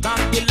 But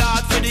thank the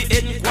Lord for the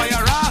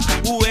Enquirer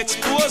who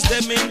exposed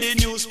them in the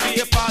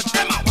newspaper.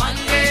 Them a one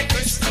day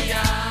Christian.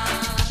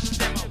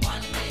 Them a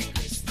one day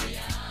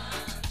Christian.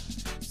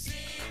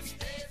 6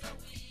 days a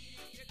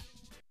week.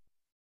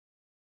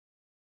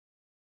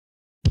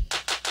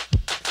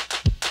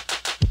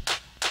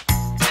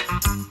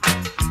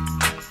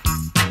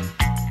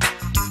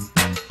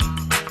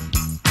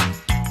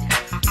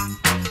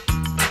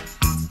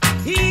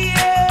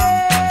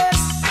 Yes,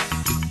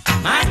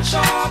 man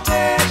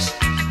shortage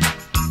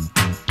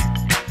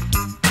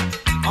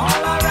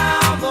all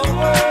around the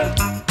world.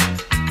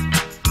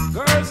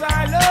 Girls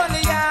are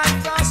lonely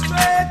and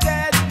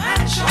frustrated.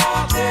 Man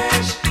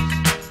shortage.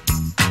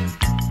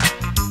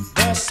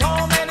 There's so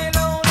many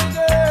lonely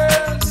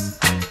girls.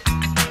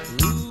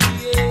 Ooh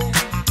yeah.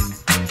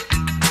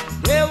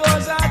 There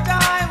was a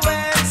time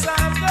when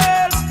some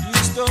girls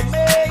used to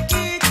make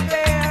it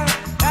clear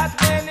that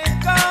when it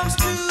comes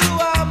to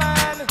a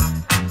man,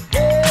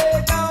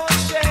 they don't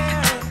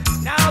share.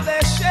 Now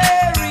they're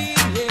sharing,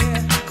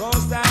 yeah,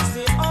 'cause that's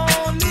the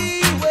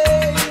only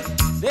way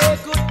they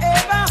could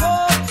ever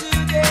hope to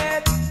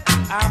get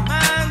a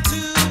man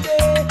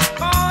today.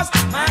 'Cause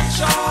man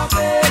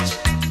shortage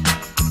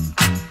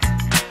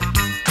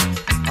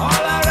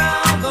all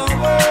around the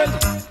world.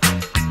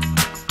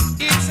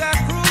 It's a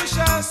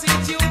crucial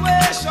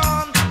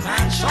situation,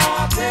 man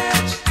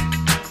shortage.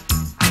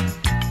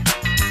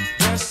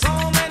 There's so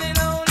many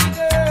lonely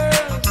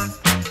girls.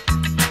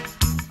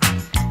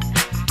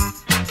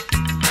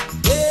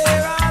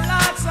 There are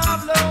lots of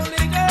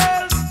lonely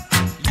girls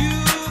you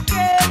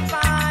can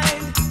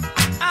find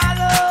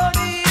alone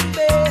in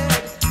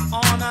bed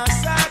on a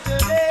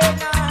Saturday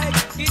night.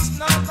 It's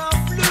not a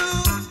flu,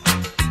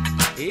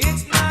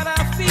 it's not a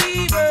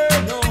fever,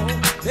 no.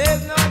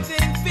 There's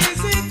nothing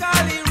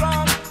physically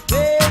wrong.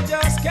 They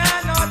just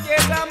cannot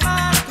get a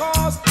man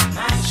 'cause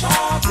man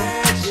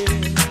shortage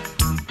is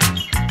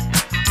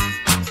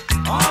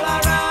all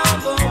around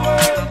the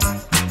world.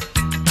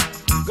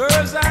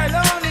 Girls are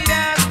lonely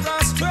and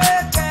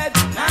frustrated.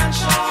 Man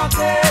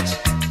shortage.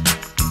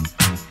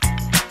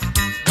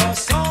 There's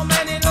so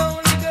many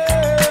lonely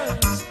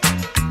girls.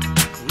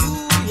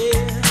 Ooh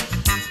yeah.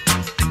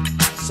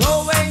 So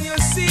when you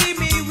see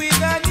me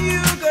with a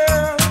new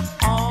girl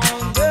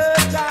on the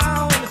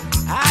town,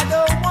 I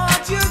don't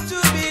want you to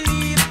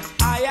believe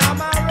I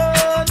am a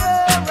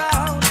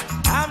runaround.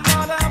 I'm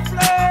not a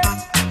flirt,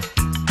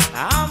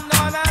 I'm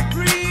not a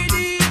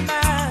greedy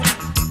man.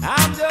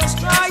 I'm just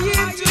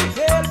trying to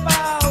help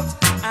out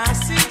a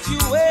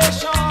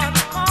situation.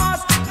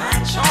 'Cause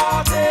man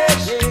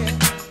shortage, yeah,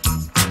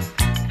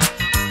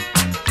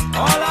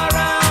 all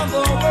around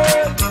the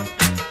world.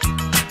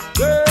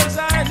 Girls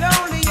are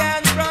lonely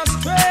and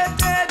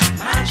frustrated.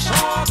 Man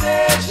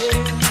shortage,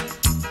 yeah.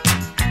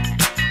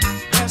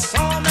 There's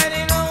so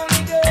many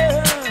lonely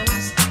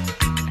girls.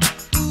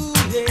 Ooh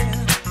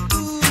yeah,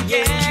 ooh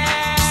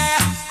yeah.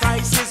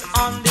 Crisis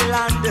on the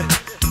land.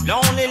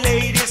 Lonely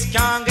ladies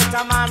can't get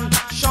a man.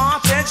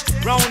 Shortage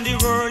round the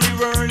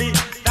whirly.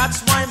 That's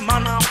why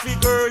man are fi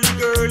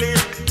girly.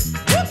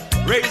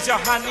 Raise your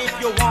hand if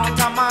you want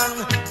a man.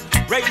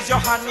 Raise your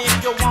hand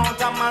if you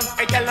want a man.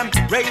 I tell them,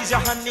 raise your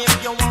hand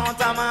if you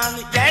want a man.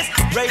 Yes,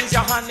 raise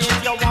your hand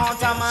if you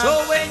want a man. So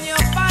when you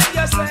find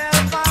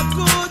yourself a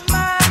good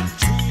man,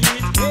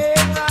 treat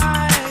him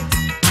right.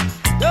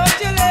 Don't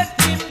you let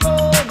him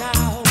go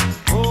now.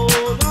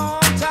 Hold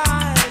on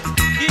tight.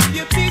 If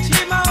you pitch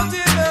him out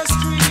in the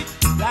street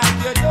like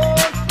you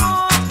don't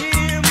want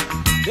him,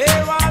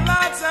 there are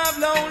lots of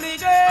lonely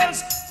girls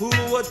who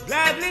would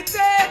gladly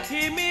take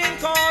him in.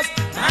 'Cause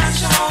man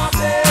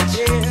shortage,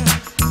 yeah,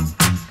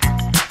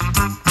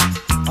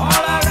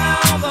 all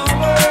around the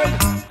world.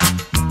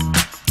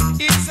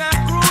 It's a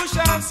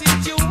crucial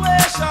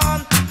situation,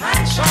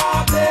 man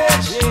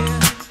shortage, yeah.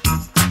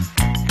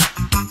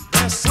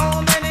 There's so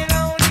many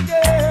lonely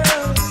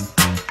girls.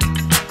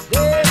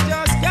 They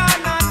just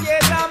cannot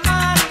get a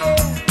man,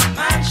 yeah.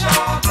 Man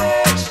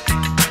shortage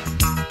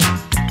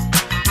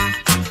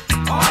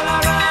all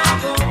around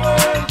the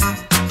world.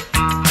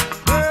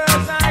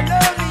 Girls are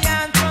lonely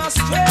and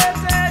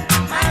frustrated.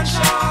 Man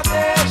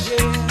shortage,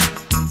 yeah.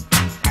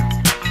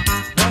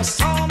 There's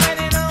so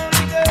many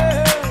lonely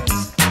girls.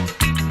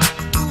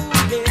 Ooh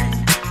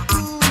yeah,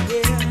 ooh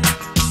yeah.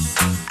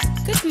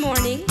 Good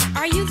morning.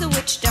 Are you the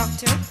witch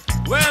doctor?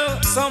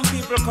 Well, some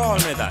people call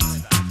me that,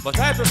 but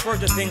I prefer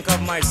to think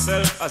of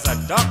myself as a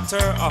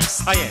doctor of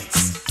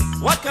science.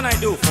 What can I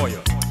do for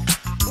you?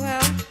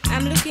 Well,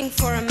 I'm looking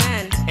for a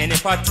man. Any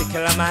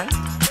particular man?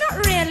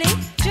 Not really,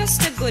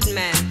 just a good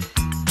man.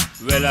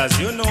 Well, as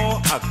you know,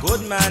 a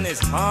good man is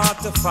hard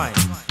to find.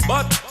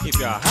 But if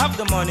you have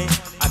the money,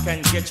 I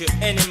can get you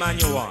any man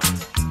you want.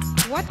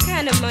 What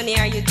kind of money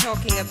are you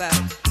talking about?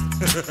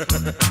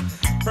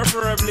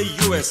 Preferably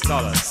US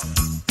dollars.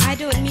 I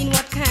don't mean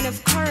what kind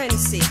of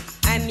currency.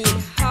 I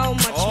mean how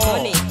much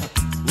money.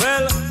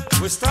 Well,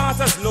 we start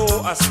as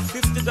low as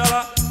 $50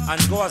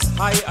 and go as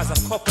high as a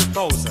couple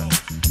thousand.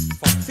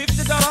 For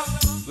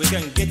 $50, we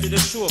can get you the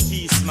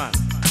showpiece man.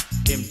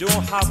 Him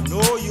don't have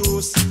no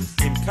use,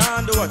 him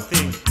can't do a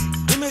thing.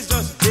 Him is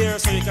just there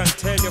so you can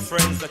tell your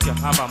friends that you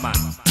have a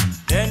man.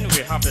 Then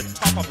we have the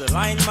top of the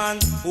line man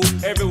who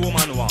every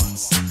woman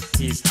wants.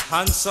 He's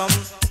handsome,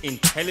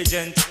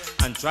 intelligent,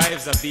 and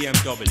drives a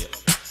BMW.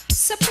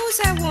 Suppose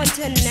I want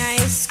a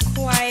nice,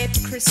 quiet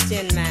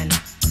Christian man.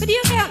 Could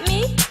you help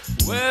me?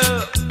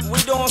 Well, we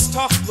don't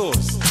stock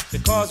those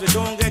because we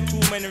don't get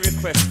too many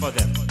requests for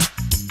them.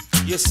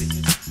 You see,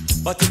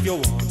 but if you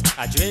want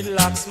a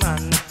dreadlocks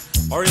man,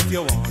 or if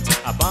you want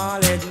a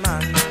bald-head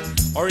man,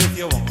 or if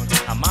you want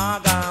a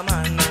Mawga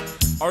Man,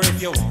 or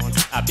if you want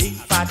a big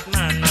fat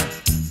man,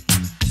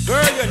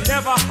 girl, you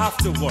never have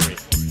to worry.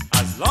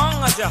 As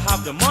long as you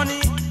have the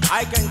money,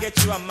 I can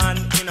get you a man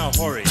in a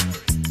hurry.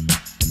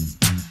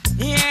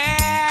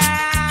 Yeah.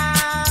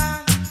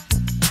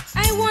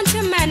 I want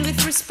a man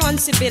with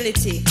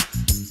responsibility.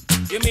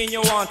 You mean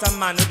you want a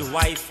man with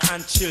wife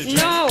and children?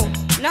 No,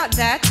 not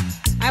that.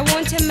 I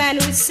want a man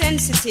who's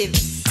sensitive.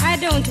 I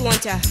don't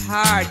want a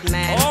hard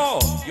man.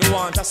 Oh, you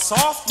want a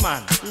soft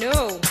man?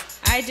 No,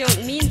 I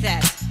don't mean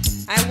that.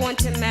 I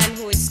want a man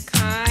who is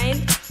kind,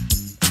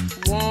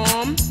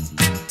 warm,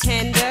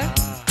 tender,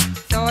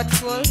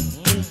 thoughtful,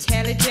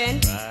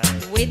 intelligent,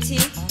 witty,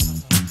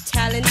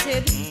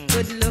 talented,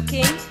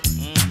 good-looking,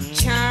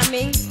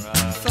 charming,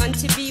 fun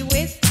to be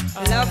with,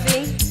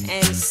 loving,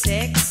 and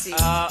sexy.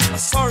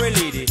 Sorry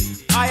lady,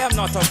 I am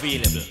not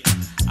available.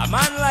 A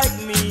man like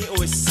me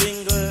who is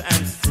single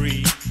and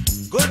free,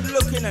 good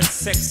looking and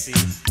sexy,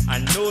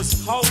 and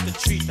knows how to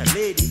treat a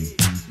lady,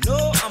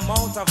 no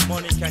amount of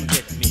money can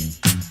get me.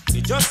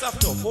 You just have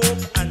to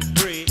hope and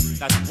pray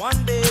that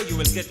one day you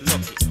will get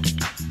lucky.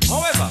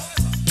 However,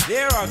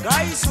 there are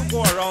guys who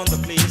go around the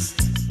place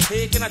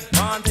taking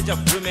advantage of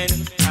women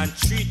and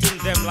treating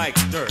them like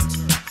dirt.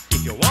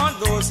 If you want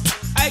those,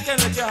 I can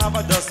let you have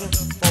a dozen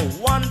for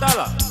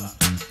 $1.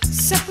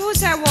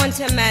 Suppose I want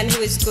a man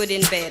who is good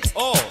in bed.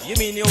 Oh, you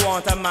mean you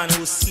want a man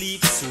who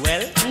sleeps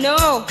well?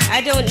 No,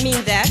 I don't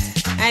mean that.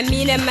 I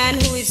mean a man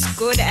who is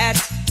good at,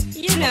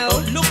 you know.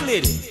 Oh, look,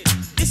 lady,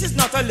 this is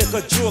not a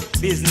little joke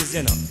business,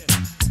 you know.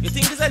 You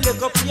think it's a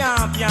little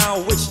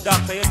pian witch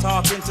doctor you're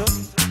talking to?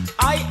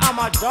 I am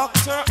a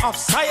doctor of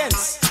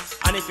science,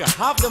 and if you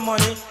have the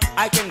money,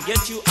 I can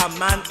get you a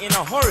man in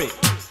a hurry.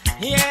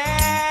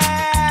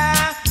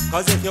 Yeah,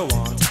 cause if you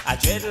want a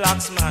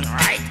dreadlocks man,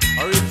 right?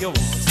 Or if you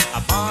want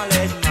a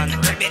bald-head man,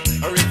 ribbit.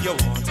 Or if you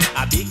want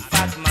a big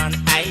fat man,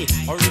 aye.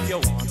 Or if you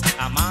want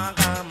a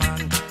Mawga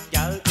man,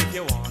 girl. If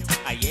you want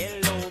a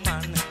yellow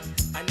man,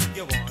 and if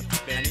you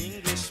want an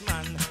English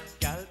man,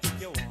 girl.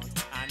 If you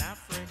want an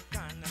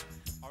African,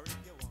 or if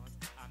you want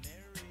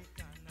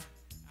American,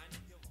 and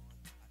if you want.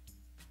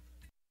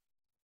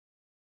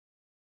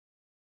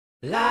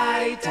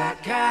 Light a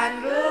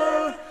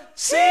candle,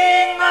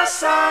 sing a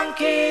song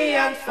key,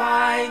 and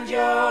find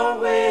your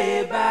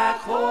way back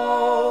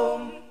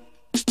home.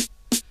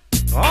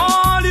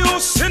 All you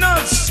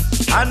sinners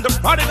and the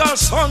prodigal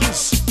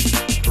sons,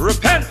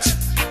 repent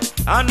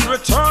and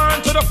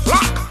return to the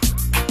flock.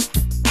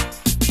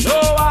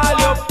 Know all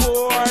you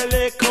poor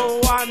little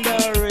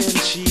wandering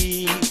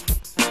sheep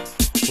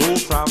who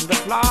from the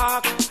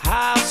flock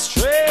have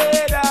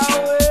strayed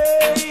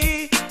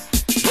away.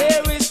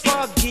 There is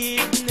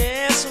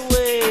forgiveness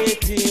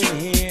waiting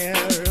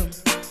here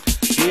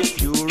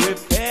if you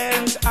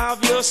repent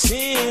of your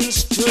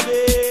sins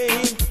today.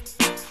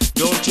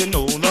 Don't you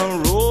know the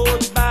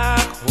road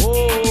back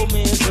home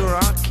is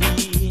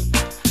rocky,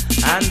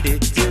 and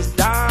it is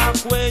dark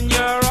when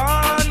you're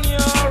on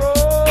your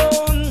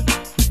own.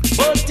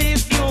 But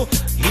if you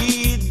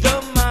heed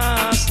the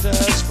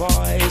master's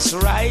voice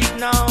right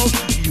now,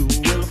 you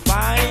will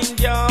find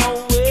your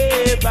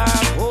way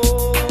back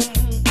home.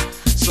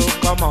 So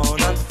come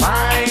on and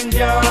find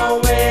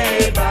your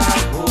way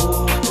back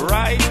home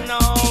right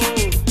now.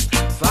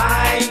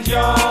 Find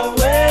your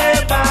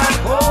way back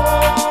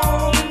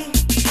home.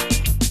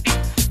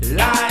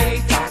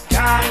 Light a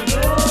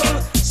candle,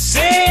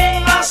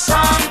 sing a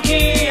song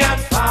key, and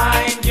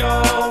find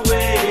your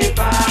way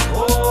back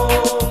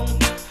home.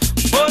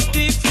 But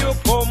if you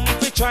come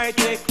to try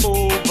take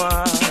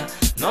over,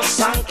 no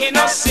song key,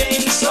 no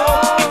sing so.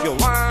 If you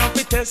want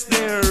to test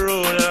the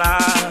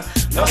ruler,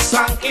 no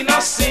song key, no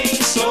sing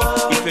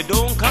so. If you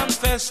don't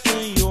confess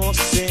to your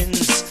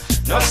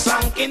sins, no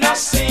song key, no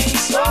sing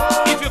so.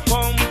 If you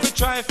come to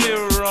try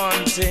to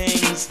run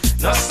things,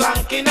 no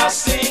song key, no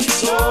sing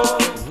so.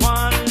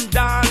 One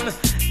done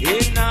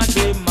in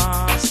the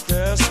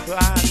master's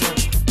plan,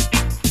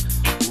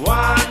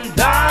 one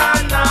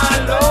done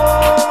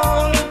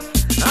alone.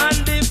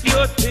 And if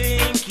you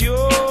think you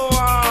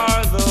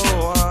are the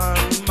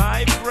one,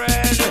 my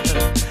friend,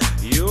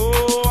 you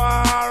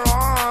are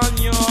on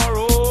your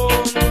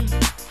own.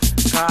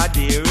 'Cause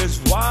there is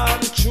one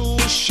true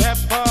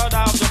shepherd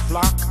of the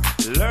flock.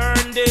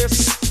 Learn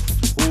this,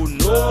 who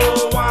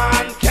no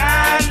one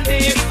can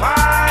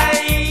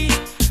defy.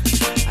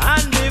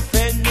 And if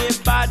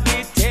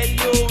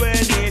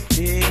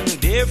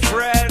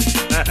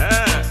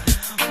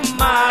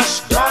Mash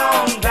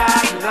down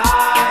that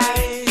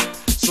light.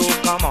 So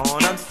come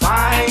on and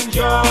find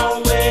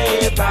your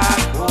way back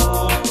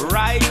home.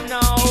 Right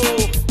now,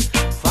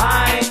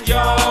 find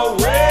your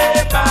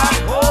way back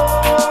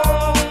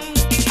home.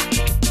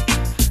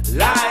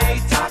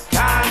 Light a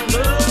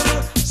candle,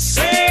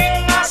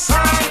 sing a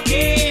song,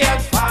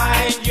 and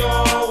find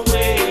your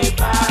way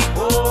back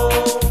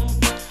home.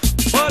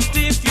 But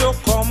if you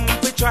come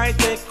to try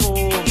take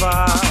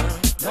over,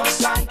 no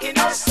sanky,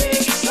 no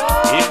sing so.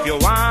 If you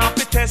want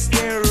to test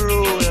the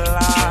ruler,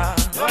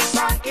 no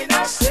sanky,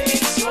 no sing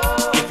so.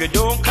 If you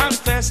don't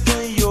confess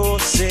to your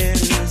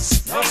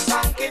sins, no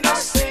sanky, no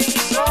sing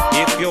so.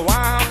 If you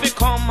want to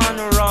come and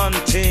run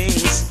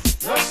things,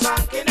 no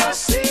sanky, no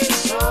sing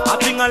so. A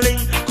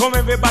ting-a-ling, come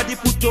everybody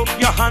put up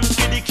your hand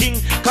to the king,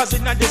 cause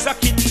in this a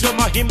kingdom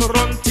of him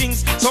run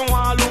things. So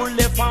all who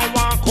left and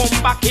want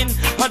come back in,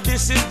 and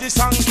this is the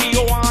song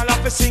you all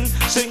have to sing,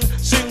 sing,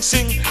 sing,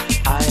 sing.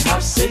 I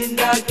have sinned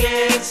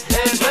against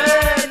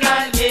heaven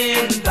and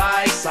in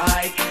thy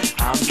sight.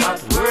 I'm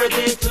not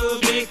worthy to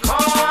be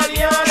called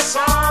your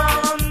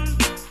son.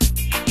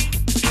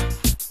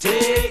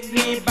 Take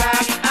me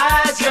back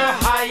as your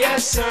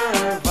highest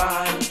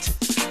servant,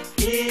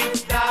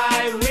 if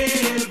thy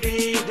will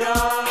be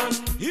done.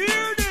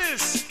 Hear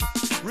this!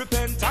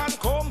 Repent and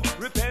come,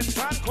 repent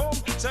and come.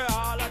 Say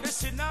all of the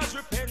sinners,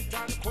 repent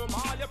and come.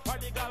 All your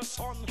prodigal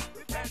son,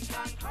 repent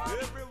and come.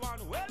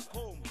 Everyone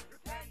welcome.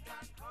 Repent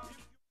and come.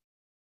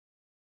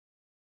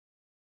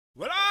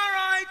 Well, all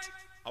right.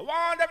 I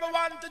want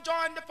everyone to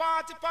join the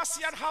party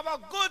posse and have a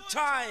good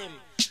time.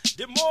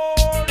 The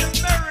more the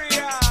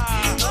merrier.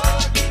 The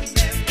more the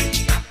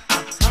merrier.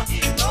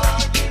 The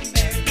more the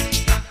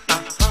merrier.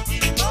 The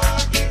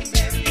more the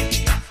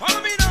merrier.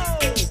 Follow me now.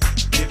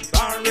 The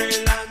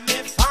barrel and the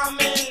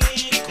family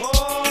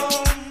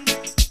come,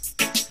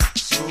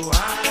 so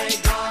I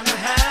gonna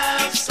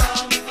have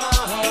some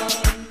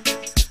fun.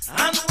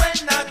 And when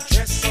I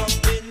dress up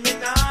in me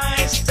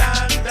nice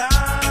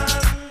stand-on,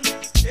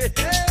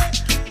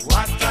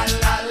 what a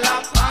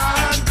lollipop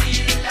on the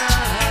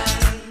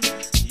land.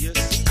 You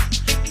see,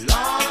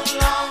 long,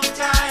 long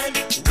time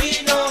we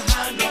no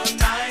had no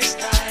nice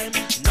time.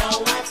 Now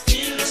I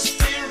feel the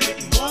spirit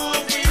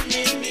moving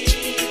in me.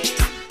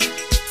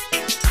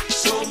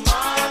 So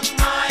mark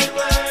my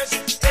words,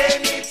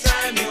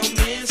 anytime you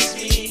miss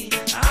me,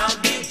 I'll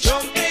be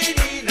jumping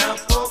in a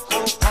Poco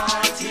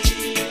Party.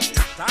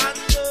 Thank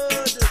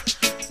good,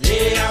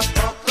 lay a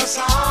Poco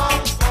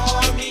song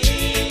for me.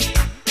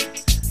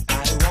 I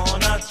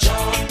wanna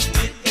jump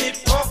with the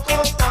Poco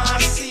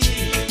Party.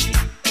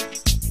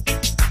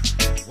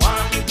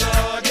 One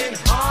God in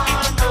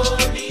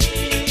harmony.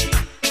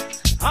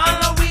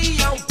 All we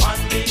are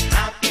one big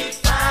happy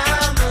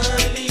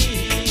family.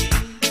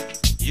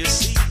 You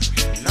see,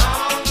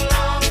 long,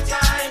 long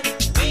time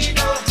we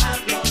don't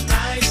have no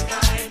nice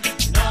time.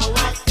 Now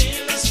I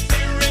feel the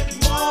spirit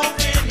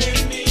moving in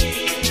me.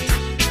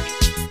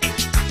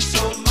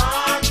 So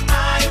mark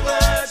my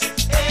words,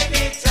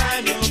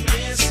 anytime you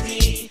miss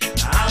me,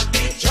 I'll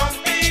be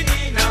jumping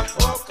in a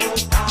Poco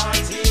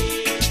Party.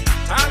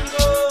 Thank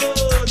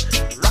God,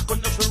 rock on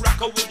the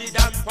rock with the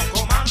dance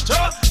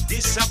Pocomania.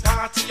 This a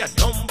party a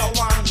number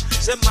one.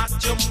 Say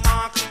Matthew,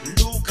 Mark,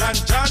 Luke and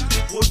John,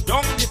 put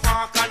down the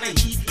park and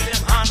heat with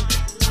them hand.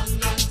 Long,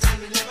 long time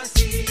we never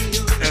see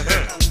you.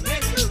 Come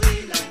make the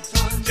wheel and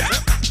turn.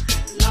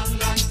 Long,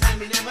 long time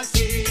we never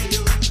see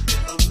you.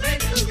 Come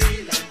make the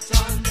wheel and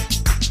turn.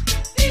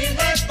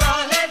 Steelhead,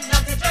 ballhead,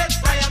 knockethead,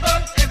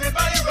 firebolt,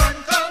 everybody run,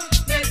 come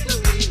make the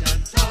wheel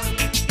and turn.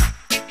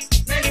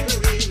 Make the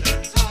wheel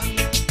and turn.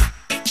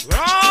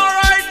 Well, all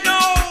right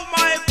now,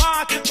 my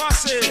party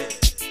posse.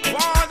 I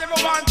want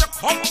everyone to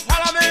come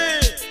follow me,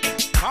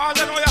 cause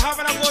I know you're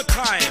having a good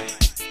time.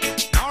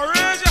 Now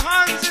raise your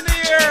hands in the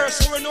air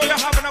so we know you're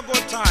having a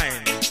good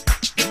time.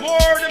 The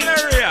more the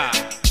merrier.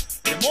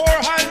 The more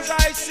hands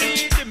I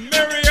see, the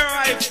merrier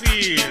I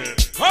feel.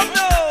 Come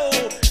now.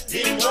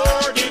 The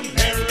more the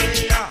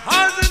merrier.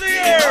 Hands in the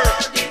air.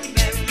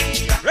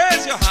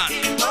 Raise your hand.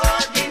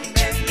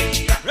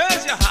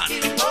 Raise your hand.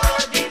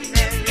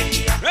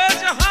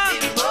 Raise your hand.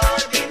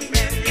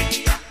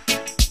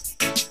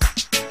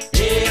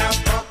 Play a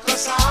Poco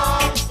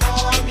song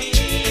for me.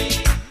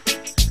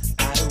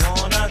 I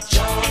wanna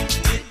jump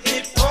with the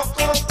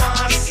Poco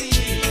Party.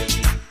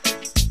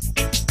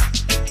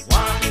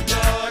 One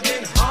God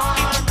in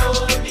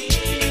harmony.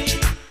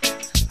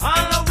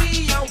 All we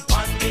are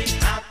one big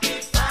happy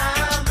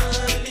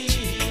family.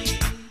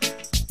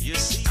 You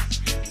see,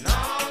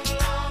 long,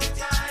 long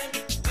time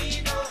we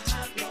don't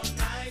have no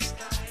nice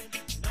time.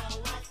 Now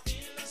I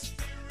feel the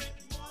spirit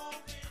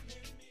moving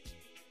in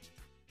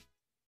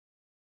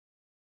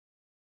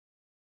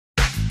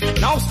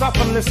me. Now stop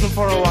and listen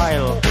for a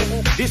while.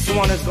 This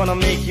one is gonna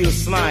make you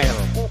smile.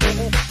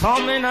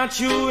 Coming at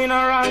you in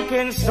a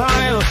ranking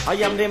style. I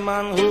am the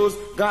man who's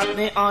got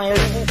the oil.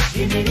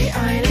 Give me the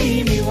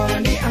oil, me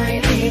want the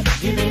oil.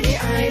 Give me the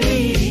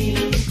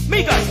oil. Me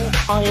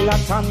Because I'll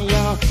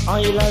Tanya,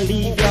 I'll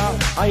leave ya,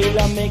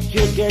 I'll make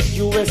you get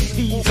US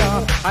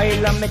visa,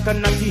 I'll make a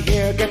natty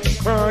hair get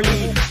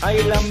curly,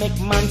 I'll make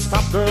man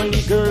stop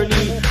girly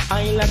girly,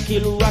 I'll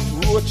kill rat,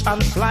 roach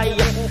and fly,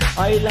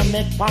 I'll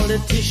make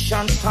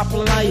politicians stop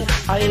lie,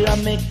 I'll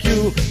make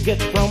you get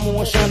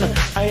promotion,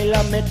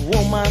 I'll make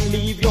woman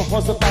leave your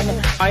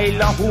husband,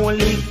 I'll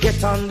only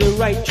get on the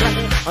right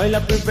track,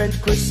 I'll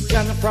prevent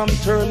Christian from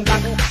turn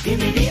back. Give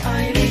me the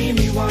ID,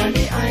 me want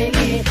the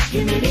ID,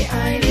 give me the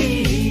ID.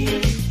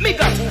 Me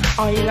got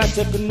I'll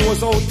take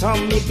nose out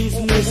of me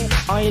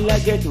business, I'll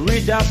get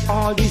rid of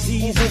all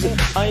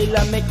diseases,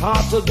 I'll make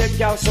hard to get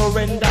y'all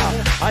surrender,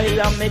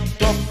 I'll make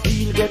tough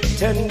feel get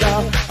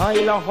tender,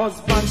 I'll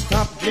husband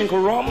stop drink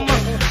rum,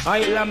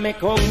 I'll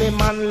make ugly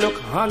man look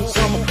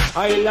handsome,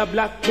 I'll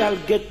black girl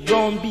get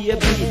brown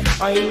baby,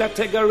 I'll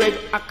take a red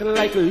act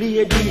like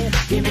lady.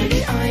 Give me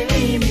the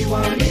ID, me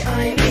want the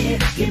ID,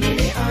 give me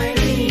the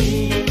ID.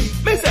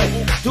 Me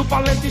say, two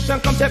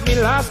politicians come check me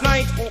last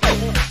night,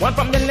 one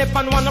from the left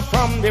and one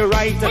from the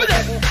right.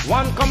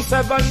 One come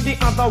 7, the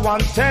other 1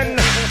 10.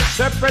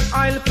 Separate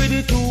aisle for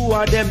the two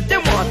of them.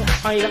 Them one,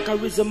 I like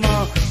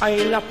charisma, I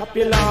like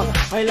popular,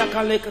 I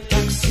like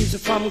taxes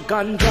from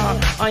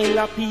ganja, I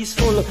like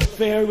peaceful,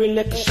 fair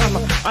election,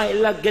 I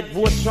like get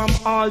votes from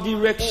all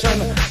direction,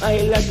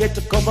 I like get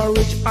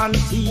coverage on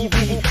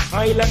TV,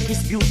 I like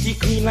his beauty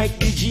queen like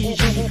the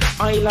Gigi,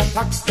 I like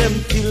tax them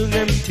till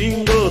them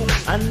tingle,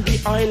 and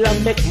the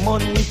island make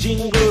money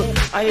jingle,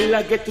 I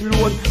like get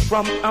loan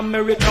from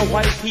America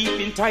while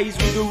keeping ties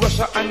with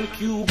Russia and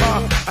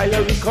Cuba, I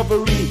like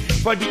recovery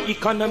for the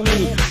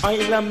economy, I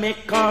like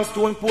make cars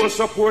to import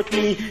support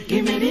me.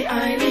 Give me the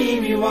ID,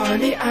 me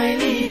want the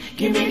ID,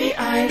 give me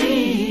the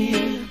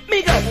ID.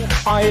 Me God,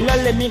 I'll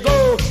let me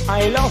go,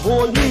 I'll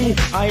hold me,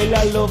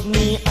 I'll love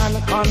me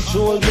and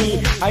control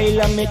me,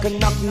 I'll make a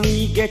knock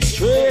me get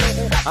straight,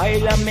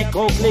 I'll make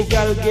ugly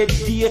girl get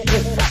date,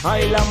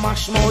 I'll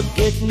mash mouth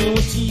get new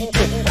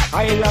teeth,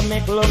 I'll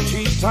make love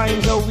 3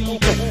 times a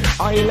week,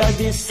 I'll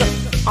this,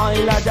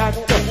 I'll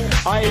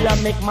that,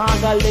 I'll make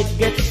Mawga leg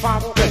get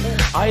fat,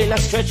 I'll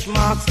stretch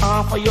marks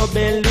off of your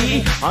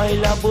belly,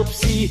 I'll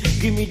Boopsy,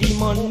 give me the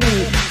money,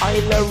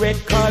 I'll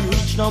record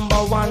reach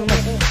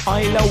 #1,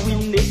 I'll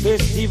win the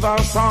festival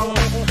song,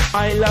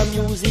 I'll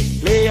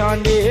music play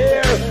on the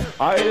air,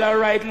 I'll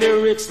write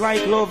lyrics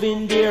like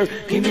Lovindeer.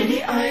 Give me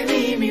the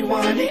ID, me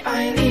want the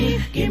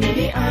ID, give me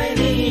the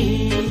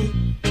ID.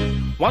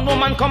 One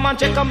woman come and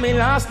check on me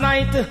last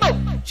night.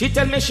 She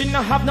tell me she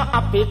no have no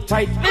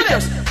appetite. Me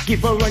just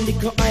give her a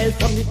little oil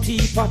from the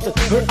teapot.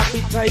 Her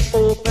appetite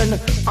open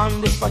on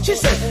the spot. She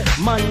said,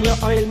 man, your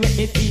oil make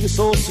me feel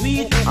so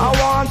sweet. I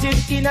want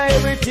it in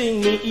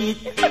everything me eat.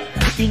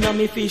 Inna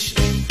me fish,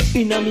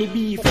 inna me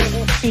beef,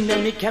 inna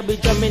me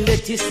cabbage and me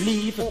lettuce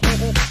leaf,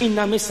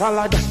 inna me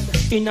salad,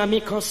 inna me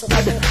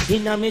custard,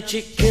 inna me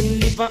chicken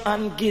liver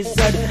and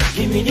gizzard.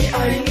 Give me the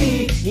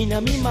ID,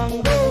 inna me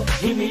mango.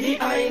 Give me the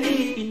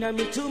ID, inna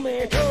me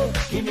tomato.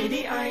 Give me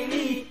the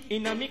ID,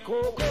 inna me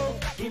cocoa.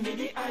 Give me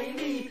the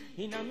ID,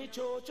 inna me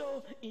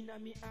chocho, inna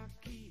me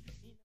aki.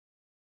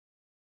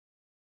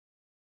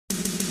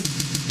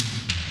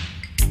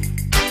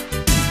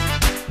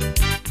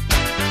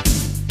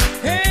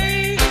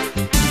 Hey,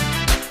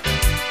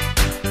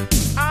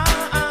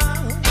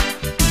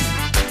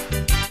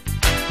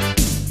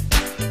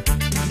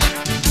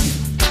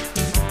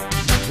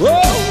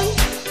 whoa,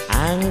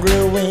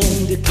 angry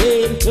wind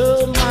came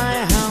to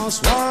my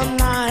house one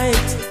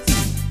night,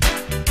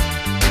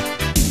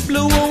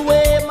 blew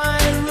away my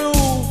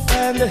roof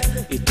and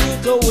it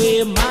took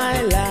away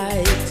my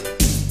light.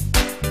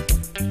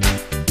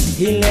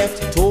 He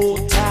left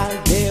total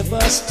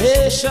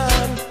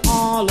devastation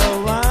all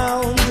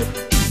around.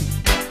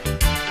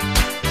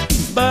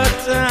 But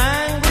the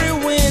angry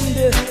wind,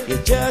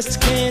 it just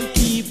can't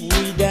keep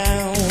me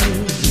down.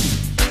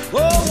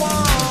 Go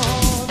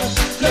on,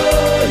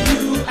 blow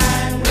you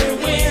angry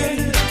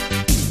wind.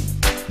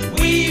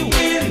 We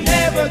will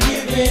never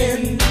give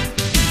in.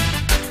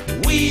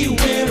 We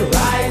will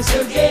rise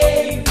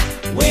again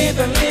with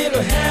a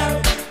little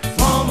help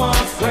from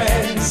our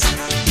friends.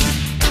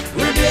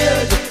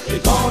 Rebuild, we're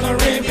gonna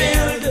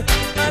rebuild,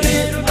 a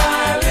little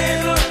by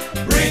little,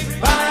 brick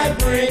by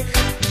brick,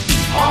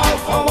 all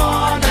for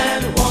one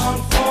and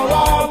one for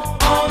all,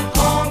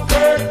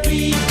 unconquered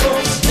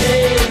people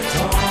stay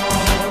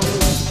tall.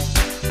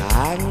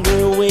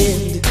 Angry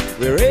wind,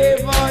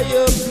 wherever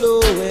you're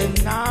blowing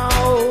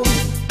now,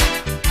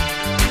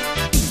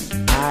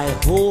 I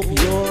hope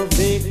your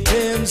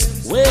victims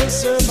will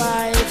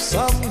survive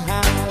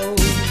somehow.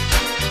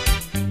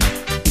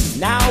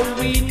 Now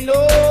we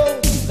know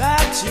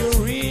that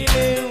you're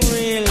really,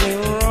 really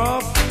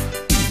rough,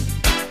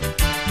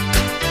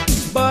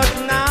 but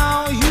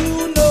now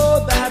you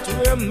know that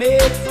we're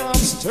made from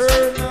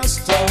sterner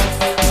stuff.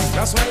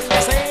 That's what I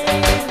say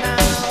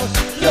now.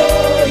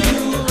 Blow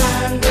you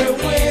angry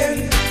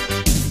wind.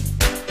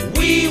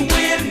 We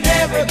will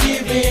never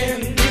give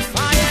in.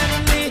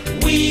 Defiantly,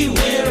 we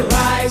will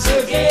rise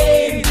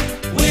again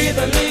with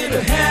a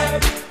little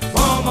help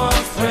from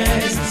our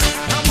friends.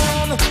 Come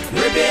on.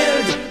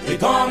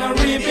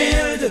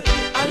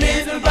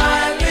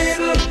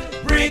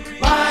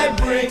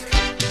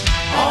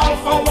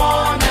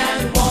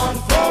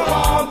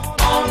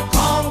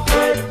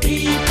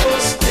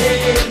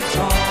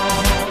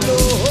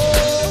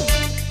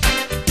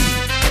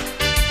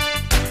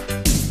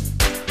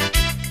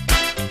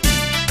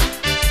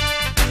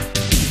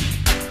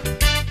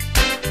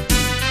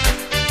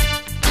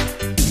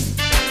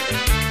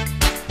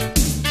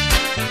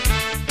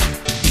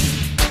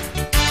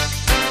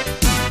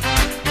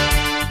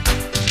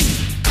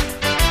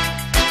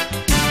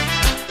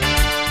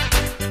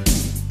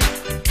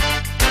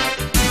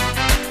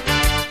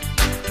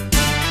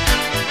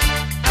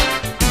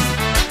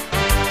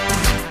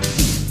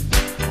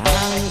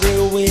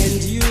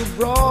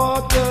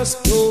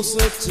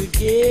 closer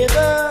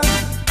together.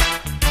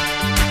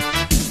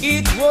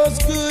 It was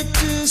good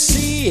to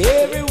see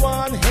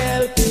everyone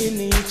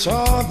helping each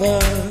other.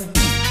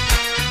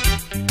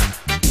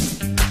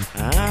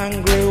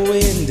 Angry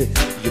wind,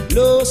 you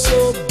blow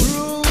so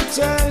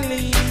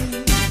brutally,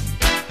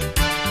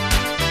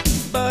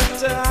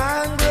 but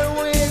angry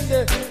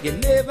wind, you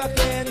never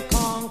can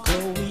conquer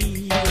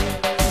we.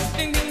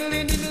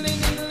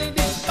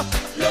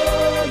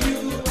 Blow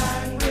you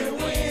angry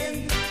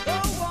wind, go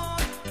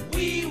on,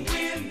 we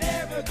will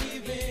never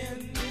give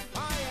in.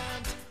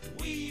 Defiant,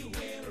 we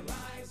will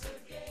rise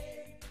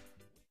again.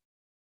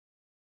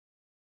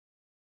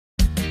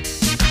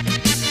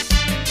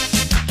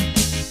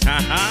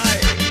 Hi.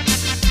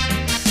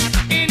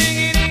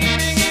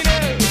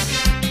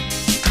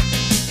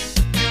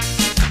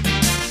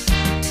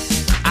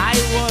 I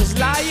was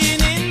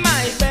lying in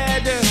my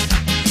bed,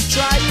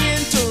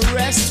 trying to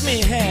rest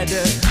me head,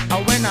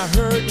 when I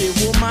heard the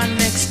woman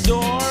next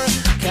door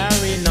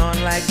carrying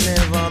on like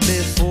never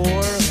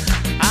before.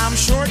 I'm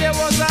sure there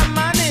was a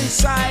man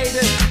inside,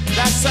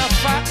 that's a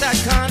fact that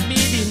can't be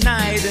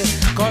denied,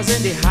 cause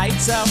in the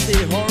heights of the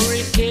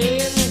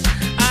hurricane,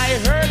 I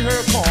heard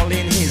her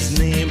calling his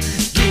name.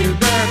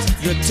 Gilbert,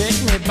 you take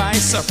me by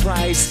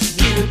surprise.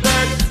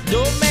 Gilbert,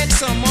 don't make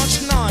so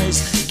much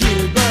noise.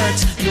 Gilbert,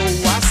 you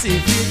was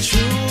if it's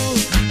true,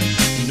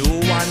 no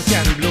one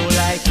can blow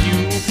like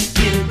you.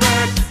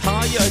 Gilbert,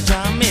 how you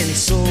jamming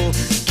so?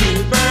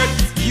 Gilbert,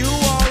 you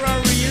are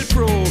a real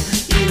pro.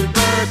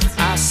 Gilbert,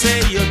 I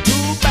say you're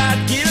too bad.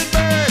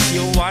 Gilbert,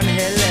 you one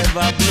hell of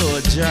a blow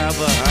job.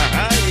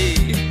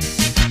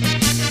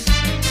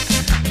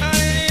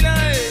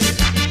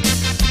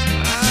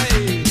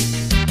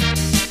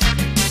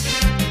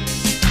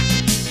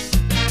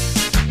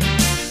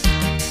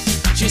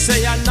 She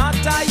say you're not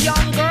a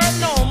young girl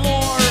no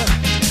more.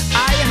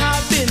 I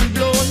have been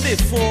blown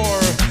before,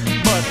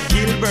 but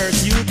Gilbert,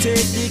 you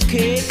take the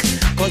cake,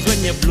 cause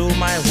when you blow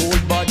my whole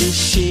body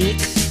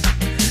shake.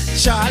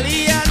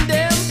 Charlie and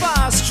them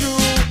pass through,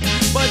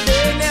 but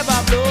they never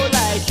blow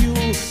like you.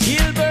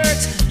 Gilbert,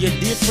 you're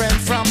different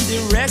from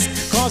the rest,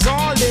 cause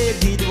all they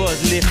did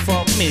was lift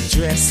up me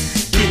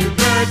dress.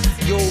 Gilbert,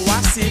 you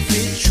was if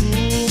it's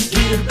true.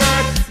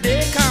 Gilbert,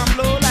 they can't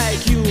blow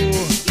like you.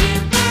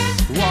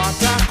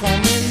 Water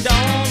coming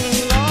down,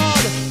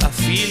 Lord, I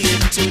feel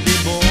it to the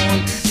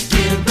bone.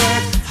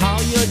 Gilbert, how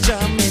you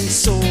jamming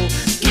so?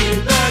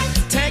 Gilbert,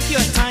 take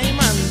your time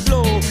and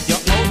blow.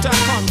 You're out of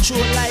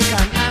control like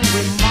an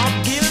angry mob.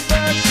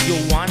 Gilbert, you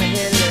one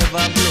hell of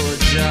a blow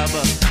job.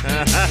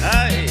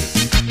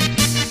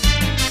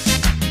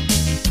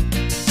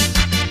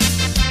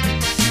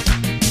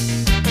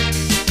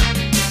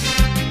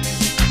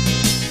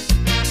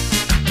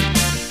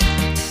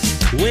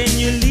 When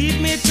you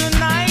leave me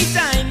tonight,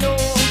 I know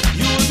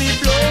you'll be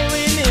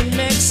blowing in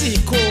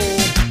Mexico.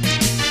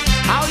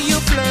 How you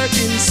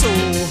flirting so?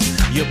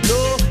 You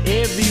blow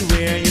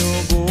everywhere you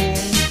go.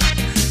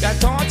 I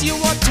thought you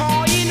were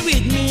toying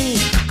with me,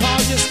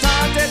 cause you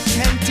started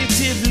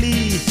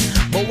tentatively.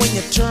 But when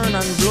you turn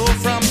and blow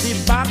from the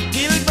back,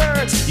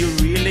 Gilbert, you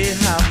really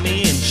have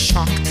me in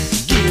shock.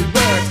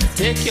 Gilbert,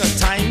 take your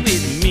time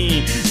with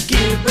me.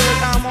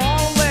 Gilbert, I'm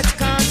all wet,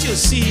 can't you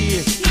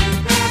see?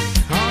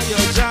 How you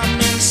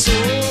jamming so?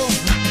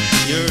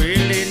 You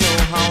really know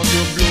how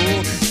to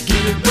blow.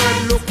 Gilbert,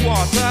 look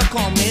water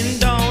coming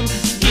down.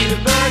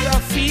 Gilbert, I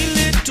feel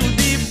it to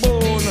the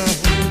bone.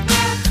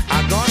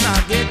 I'm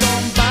gonna get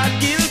on back.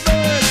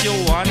 Gilbert, you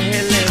one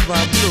hell of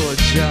a blow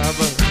job.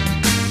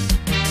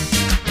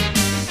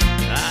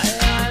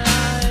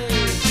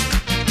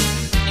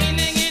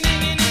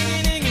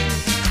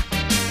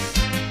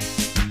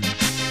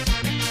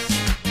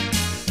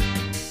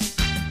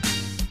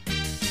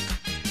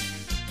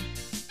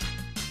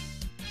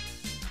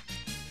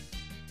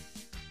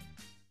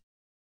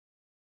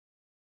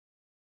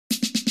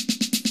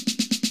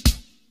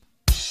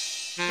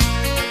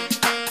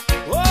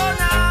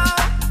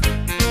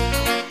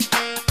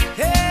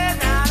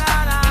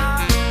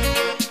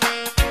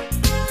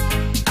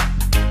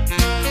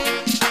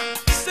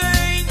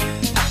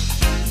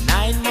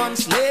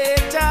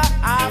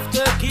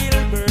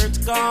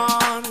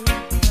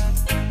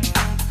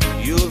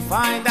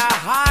 Find a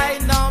high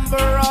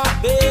number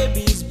of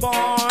babies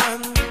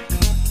born.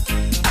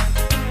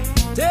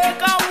 Take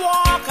a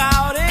walk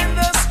out in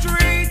the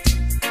street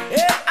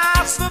and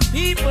ask the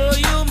people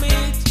you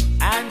meet,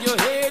 and you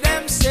hear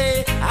them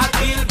say, "I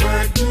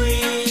Gilbert do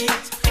it."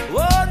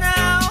 Oh,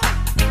 now.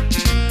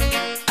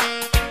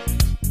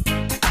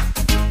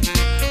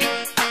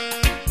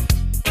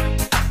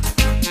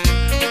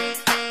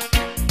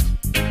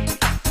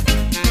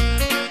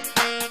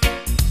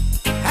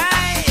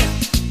 Hey,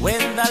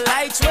 when the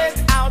lights went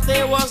out,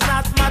 there was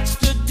not much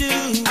to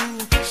do.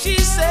 She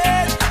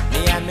said,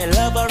 me and me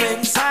lover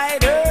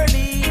inside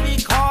early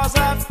because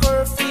of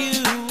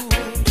curfew.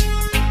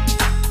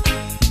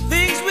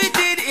 Things we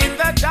did in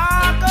the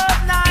dark of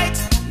night,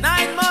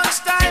 9 months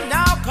time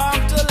now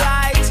come to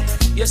light.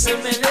 You see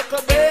me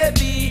little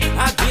baby,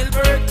 a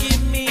Gilbert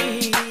give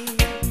me.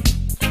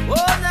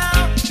 Oh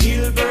now,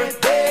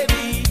 Gilbert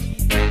baby,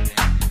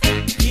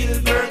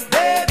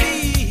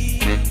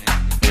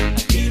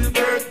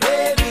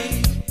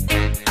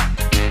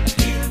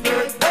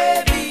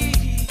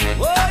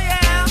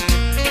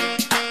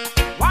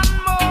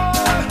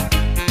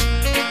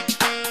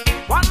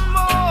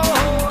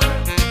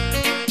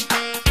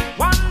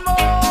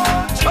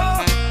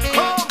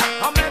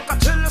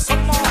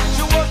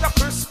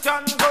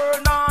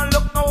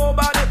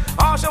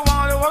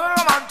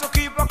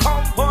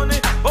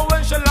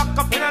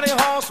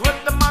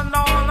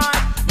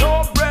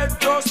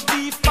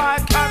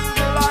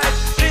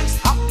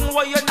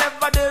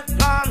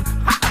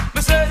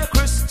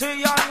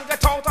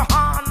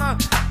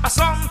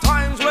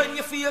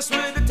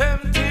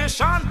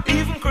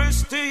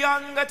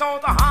 get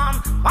out of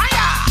hand.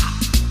 Fire!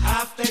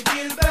 After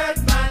Gilbert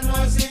Man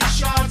was in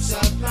short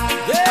supply,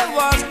 There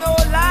was no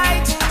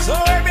light, so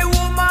every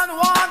woman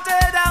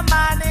wanted a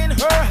man in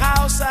her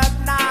house at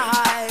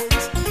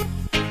night.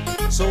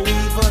 So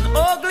even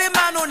ugly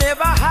man who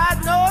never had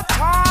no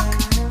talk,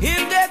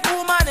 him get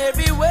woman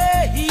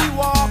everywhere he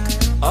walk.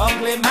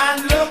 Ugly man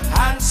look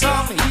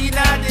handsome, he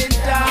not in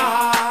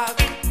dark.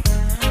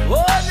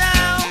 Oh now.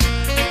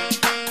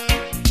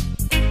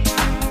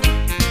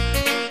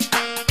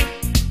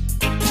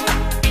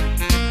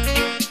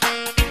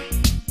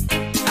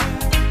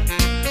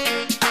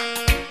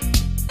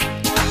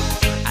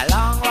 A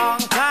long, long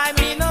time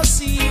me no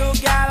see you,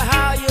 gal,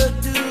 how you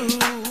do?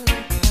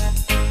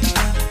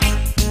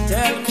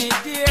 Tell me,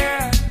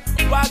 dear,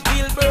 what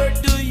Gilbert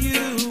do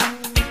you?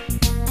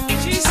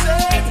 She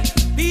said,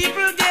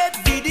 people get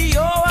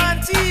video on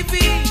TV,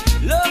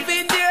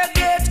 Lovindeer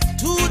get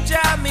too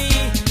jammy.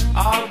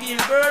 All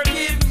Gilbert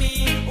give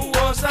me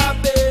was a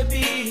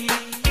baby.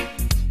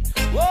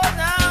 Oh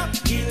now,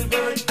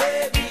 Gilbert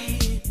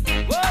baby.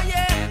 Oh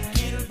yeah,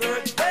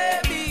 Gilbert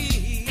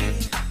baby.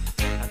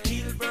 A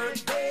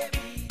Gilbert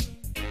baby.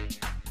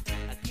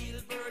 A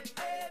Gilbert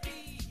baby.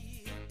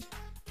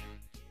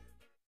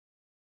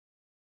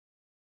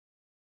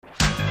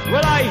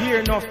 Well, I hear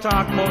enough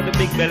talk about the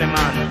big belly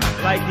man,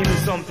 like him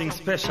is something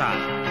special.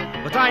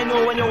 But I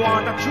know when you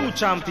want a true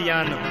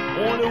champion,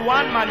 only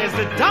one man is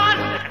the Don.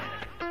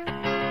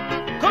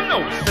 Come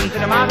now, send for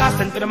the maga,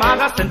 send for the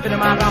maga, send for the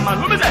maga man.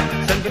 Who is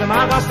that? Send for the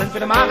maga, send for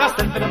the maga,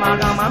 send for the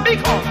maga man.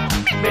 Because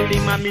big belly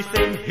man, me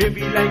say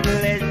heavy like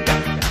lead.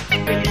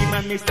 Big belly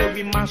man, me say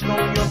we mash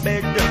down your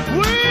bed.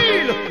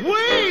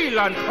 Wheel,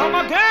 and come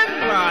again,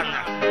 man.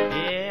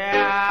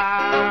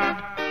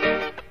 Yeah.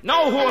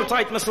 Now hold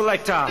tight, my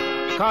selector,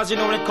 cause you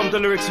know when it comes to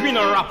lyrics, we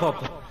no wrap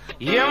up.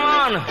 Yeah,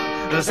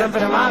 man. Send for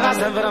the maga,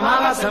 send for the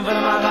maga, send for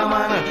the maga,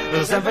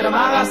 man. Send for the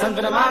maga, send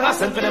for the maga,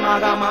 send for the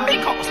maga, man.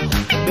 Because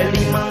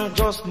belly man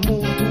just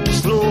move too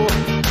slow.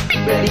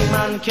 Belly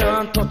man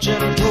can't touch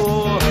and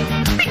go.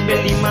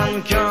 Belly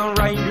man can't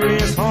ride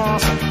race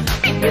horse.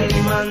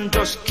 Belly man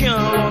just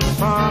can't run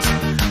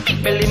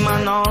fast. Belly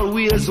man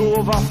always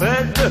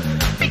overfed.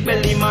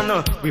 Belly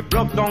man, we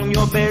block down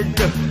your bed.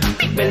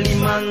 Belly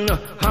man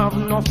have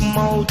enough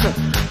mouth.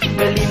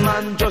 Belly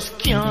man just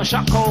can't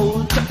shock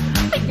out.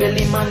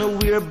 Belly man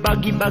wear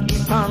baggy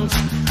pants.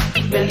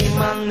 Belly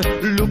man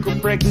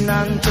look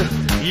pregnant.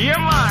 Yeah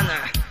man.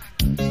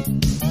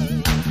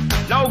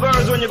 Now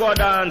girls, when you go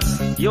dance,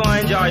 you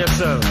want to enjoy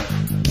yourself.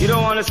 You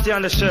don't want to stay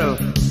on the shelf.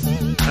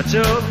 That's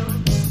you.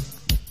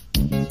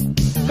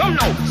 Come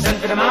now. Send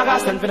for the maga,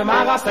 send for the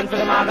maga, send for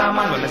the maga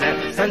man. When I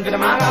say send for the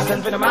maga,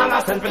 send for the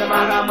maga, send for the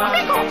maga man.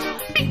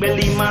 Because big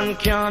belly man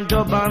can't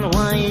dub and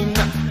wine.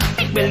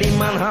 Big belly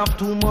man have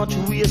too much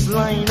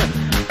waistline.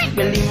 Big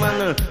belly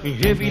man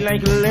heavy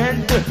like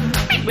lead.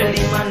 Big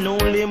belly man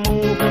only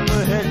move in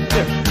the head.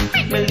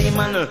 Big belly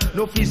man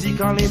no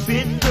physically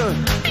fit.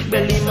 Big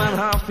belly man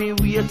have to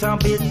wait a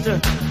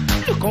bit.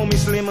 Look how me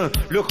slim,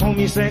 look how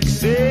me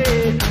sexy.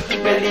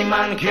 Big belly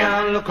man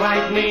can't look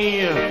like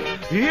me.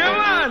 Yeah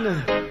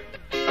man.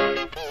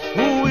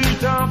 Who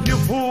eat off your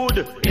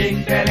food?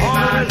 Big belly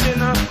man. Always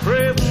in a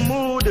crave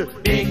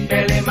mood. Big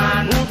belly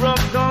man. Who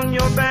rub down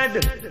your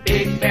bed?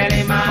 Big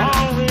belly man.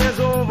 Always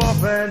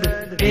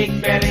overfed.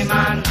 Big belly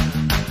man.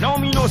 Now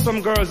me know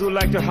some girls who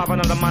like to have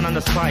another man on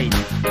the side,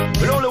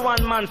 but only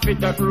one man fit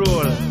that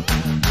role.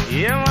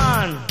 Yeah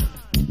man.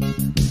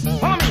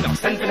 Follow me now.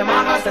 Send for the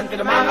maga, send for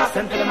the maga,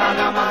 send for the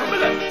maga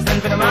man.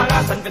 Send for the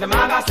maga, send for the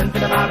maga, send for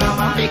the maga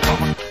man.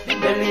 Because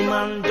big belly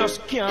man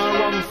just can't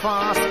run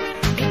fast.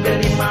 Big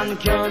belly man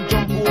can't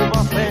jump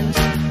over fence.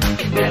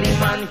 Big belly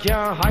man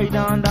can't hide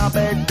under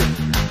bed.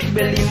 Big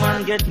belly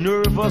man get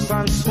nervous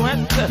and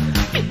sweat.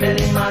 Big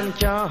belly man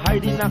can't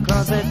hide in a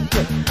closet.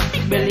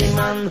 Big belly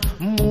man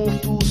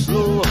move too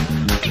slow.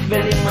 Big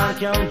belly man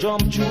can't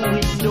jump through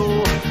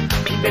window.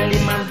 Big belly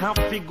man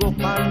have to go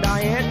on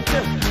diet.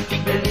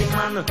 Big belly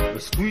man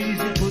squeeze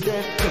it to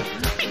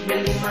death. Big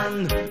belly man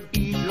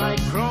eat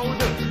like crowd.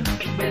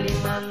 Big belly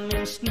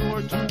man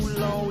snore too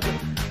loud.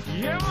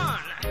 Yeah man.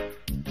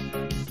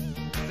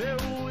 Say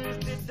who is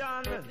the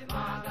Don? The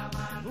Mawga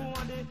Man. Who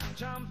are the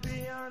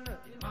champion? The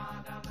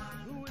Mawga Man.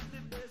 Who is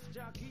the best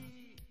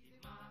jockey?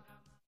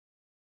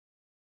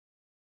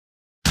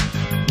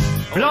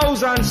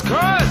 Blouse and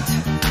skirt,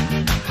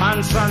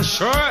 pants and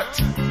shirt,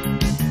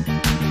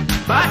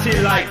 batty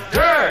like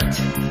dirt.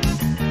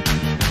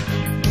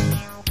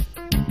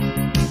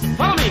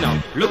 Follow me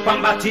now. Look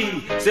and batty,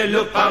 say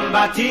look and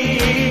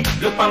batty.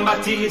 Look and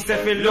batty, say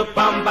fi look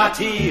and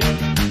batty.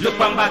 look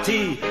pam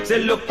batty, say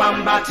look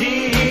pam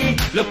batty,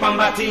 look pam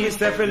batty,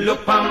 Steffi,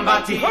 look pam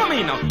batty. Come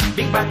me now.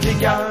 Big batty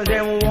girl,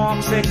 them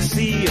walk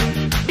sexy.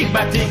 Big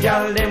batty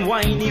girl, them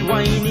whiny,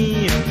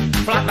 whiny.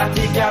 Flat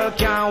batty girl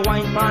can't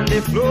whine on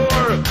the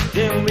floor.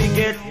 Then we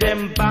get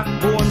them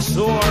backbone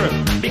sore.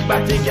 Big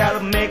batty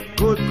girl make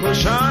good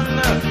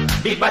cushion.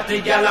 Big batty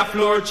girl a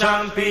floor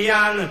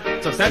champion.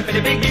 So send for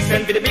the big, big,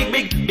 send for the big,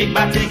 big, big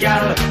batty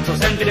girl. So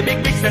send for the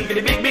big, big, send for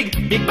the big,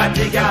 big, big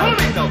batty girl.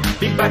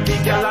 Big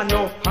batty girl a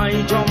no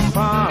high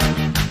jumper.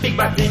 Big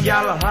batty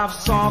girl have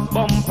soft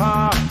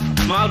bumper.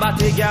 Small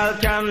batty girl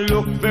can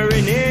look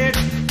very neat,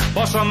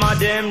 but some of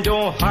them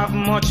don't have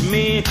much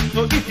meat.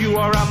 So if you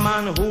are a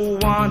man who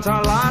want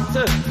a lot,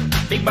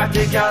 big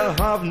batty girl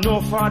have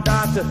no for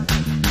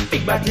that.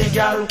 Big batty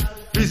girl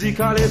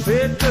physically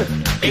fit.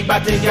 Big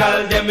batty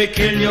girl, them will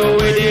kill you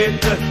with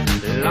it.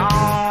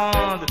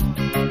 Lord,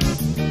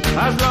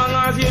 as long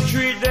as you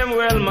treat them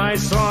well, my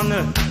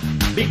son.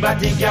 Big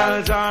batty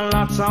girls are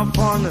lots of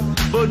fun,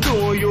 but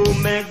do you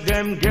make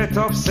them get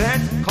upset?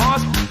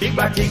 Cause big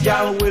batty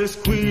girl will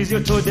squeeze you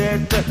to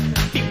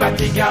death. Big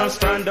batty girl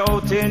stand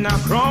out in a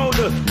crowd.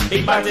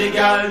 Big batty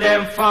girl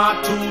them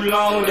far too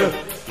loud.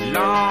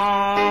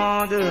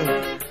 Lord,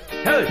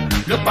 hey,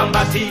 look pam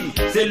batty,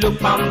 say look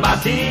pam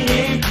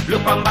batty,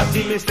 look pam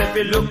batty, me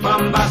Steffi, look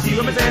pam batty.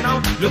 What me say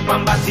now? Look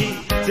pam batty,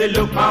 say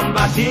look pam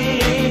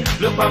batty,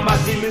 look pam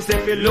batty, me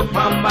Steffi, look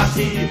pam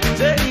batty.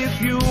 Say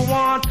if you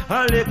want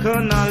a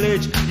little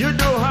knowledge, you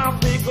don't have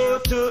to go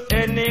to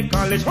any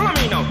college. Follow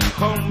me now.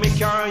 Come me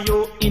carry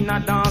you in a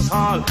dance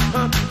hall.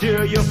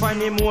 There you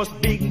find the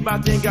most big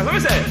batty girl. What me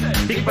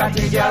say? Big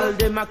batty girl,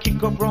 them a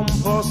kick up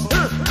rumpus.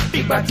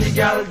 Big batty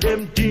girl,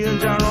 them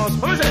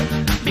dangerous. What me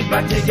say? Big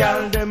batty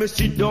girl, them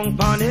sit down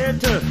on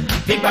it.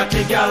 Big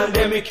batty girl,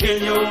 them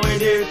kill you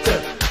with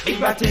it. Big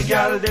batty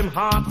girl, them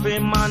hard to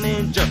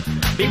manage.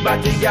 Big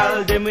batty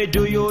girl, them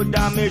do you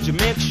damage.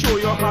 Make sure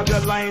you have your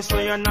line so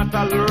you're not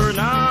a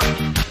learner.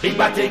 Big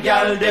batty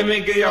girl, them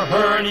give you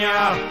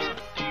hernia.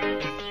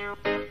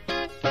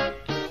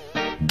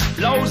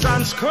 Blouse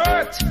and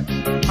skirt,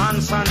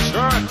 pants and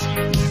shirt,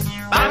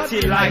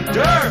 batty like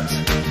dirt.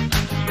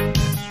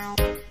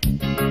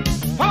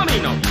 Follow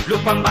me now.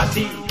 Look pam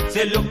batty,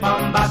 say look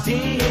pam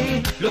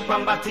batty, look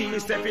pam batty,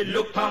 Steffi,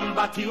 look pam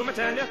batty. What me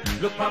tell you?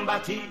 Look pam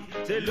batty,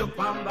 say look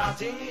pam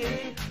batty,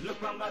 look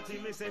pam batty,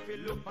 me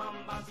Steffi, look pam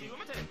batty. What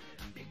me tell you?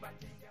 Big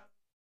batty.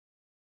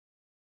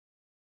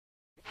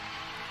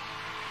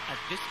 At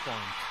this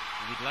point,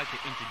 we'd like to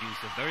introduce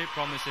a very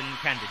promising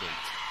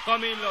candidate.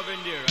 Come in,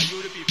 Lovindeer, and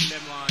you the people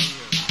them want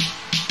here.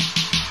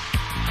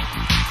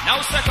 Now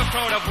set a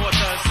crowd of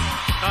voters,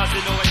 cause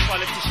you know any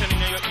politician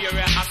in your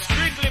area has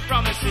strictly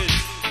promises.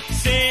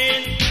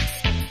 Saying,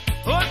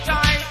 hold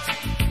tight.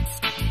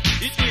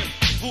 It is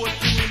vote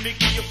to me, me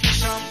give you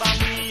fish and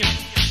bami.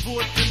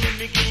 Vote to me,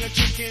 me give you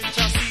chicken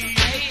chassis.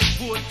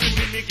 Vote to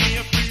me, me give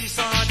you free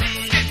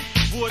sardine.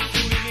 Vote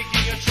to me, me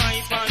give you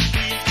tripe and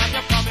bean. And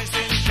you're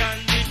promising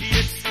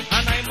candidates,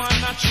 and I'm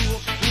on a true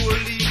who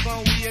will leave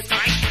and wait.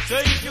 So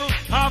if you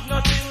have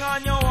nothing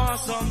and you want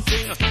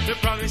something, we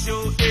promise you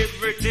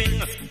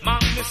everything. Man,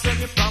 me say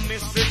me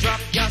promise to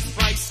drop gas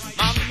price.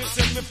 Man, me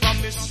say me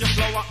promise your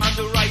flour and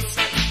the rice.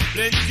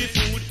 Plenty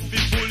food, be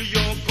full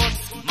your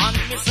guts. Man,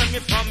 me say me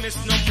promise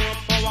no more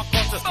power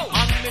cut.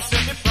 Man, me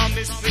say me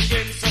promise to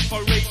end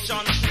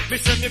separation. Me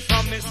say me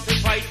promise to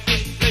fight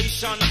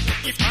inflation.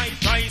 If high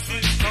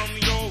prices come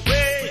your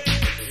way,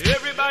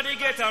 everybody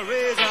get a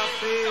raise of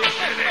pay.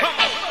 Come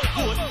on,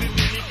 vote for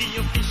me, me give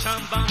you fish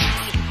and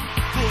bami.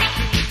 Vote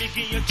for me, me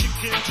give you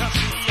chicken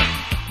chassis.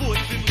 Vote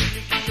for me,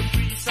 me give you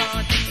free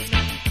sardine.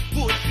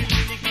 Vote for me,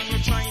 me give you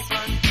tripe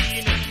and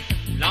bean.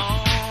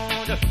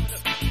 Lord,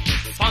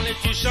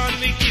 politician,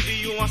 we give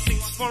you a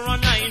 6 for a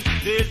 9.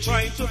 They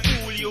try to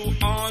fool you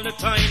all the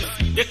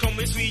time. They come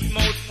with sweet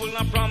mouth full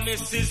of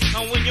promises,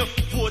 and when you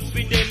vote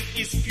with them,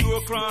 it's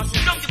pure cross.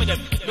 Don't give me them.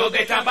 No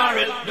better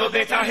barrel, no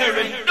better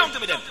herring. Don't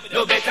give me them.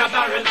 No better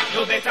barrel,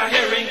 no better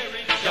herring.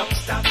 Don't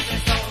stop the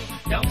song,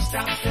 don't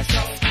stop the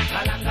song.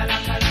 Galang,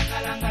 galang, galang,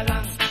 galang,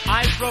 galang.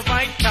 I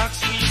provide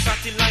tax-free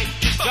satellite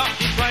dish. Drop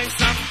the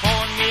price of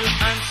cornmeal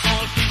and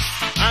saltfish.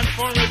 And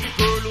for every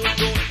girl who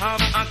don't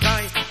have a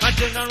guy, a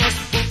generous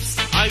boops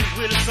I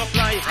will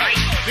supply.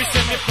 Me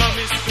say me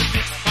promise to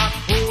fix fat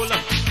hole.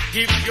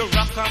 Give your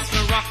rockers to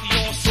rock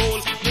your soul.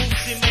 Move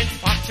cement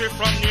factory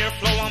from near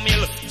flour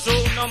mill. So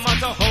no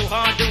matter how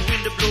hard the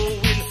wind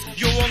blowing,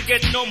 you won't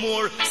get no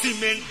more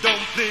cement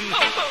dumpling.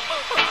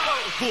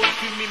 Vote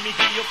for me, me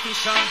give you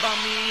fish and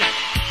bami.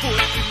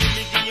 Vote for me,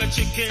 me give you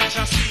chicken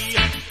chassis.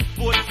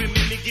 Vote for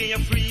me, me give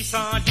you free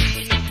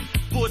sardine.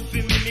 Vote for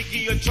me, me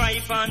give you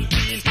tripe and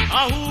bean.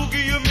 Who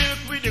give you milk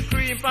with the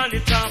cream on the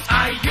top?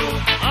 I do.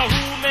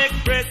 Who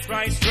make bread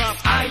price drop?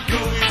 I do.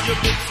 Is your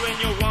books when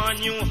you want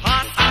you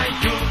hot? I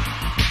do.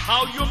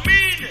 How you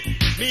mean?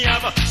 Me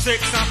have a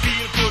sex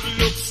appeal, good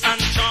looks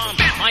and charm.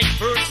 My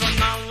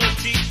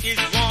personality is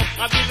warm.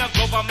 I build a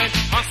government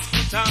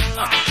hospital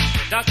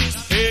that is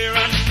fair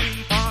and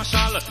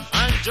impartial.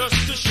 And just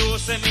to show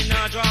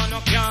seminar draw no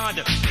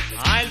card,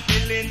 I'll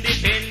build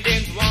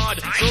independent ward.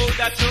 So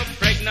that your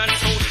pregnant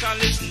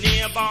socialist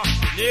neighbor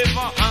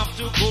never have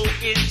to go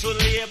into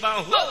labor.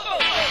 Vote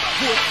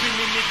for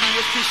me, me give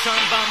you fish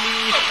and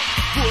bami.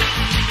 Vote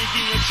for me, me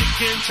give you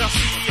chicken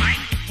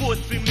chassis.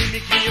 Vote for me,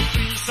 me give you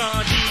free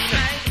sardine.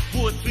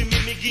 Vote for me,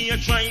 me give you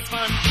tripe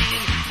and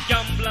bean.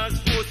 Gamblers,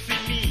 vote for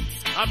me.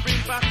 I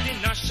bring back the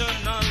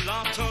national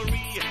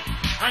lottery.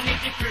 And if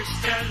the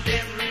Christian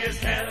them raise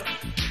hell,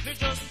 me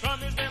just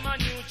promise them a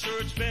new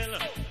church bell.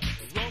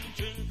 Rum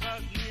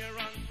drinkers near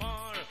and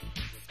far.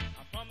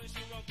 I promise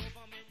you a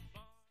government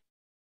bar.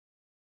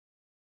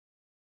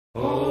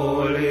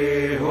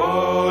 Holy,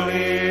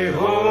 holy,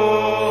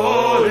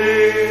 holy,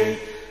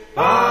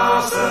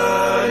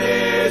 Parson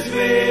is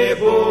me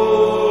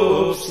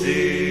boopsie.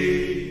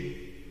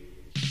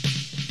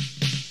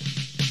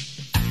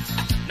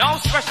 Now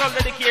special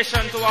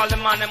dedication to all the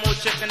man them who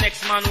check the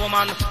next man,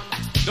 woman.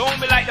 Don't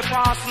be like the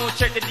parson who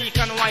check the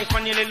deacon wife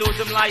and nearly lose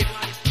him life.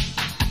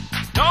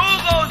 Now who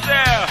goes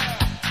there?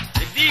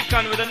 The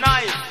deacon with a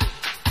knife.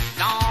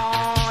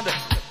 Lord, the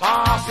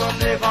parson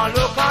never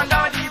look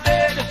under the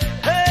bed.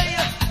 Hey,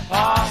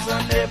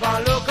 parson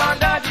never look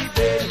under the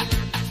bed.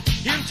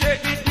 Him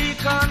check the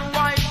deacon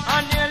wife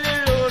and nearly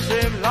lose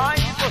him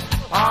life.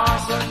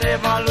 Parson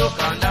never look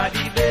under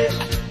the bed.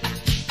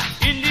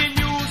 In the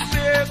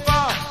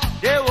newspaper,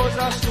 there was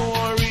a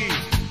story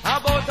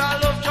about a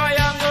love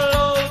triangle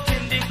out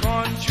in the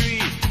country.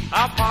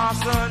 A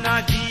parson,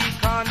 a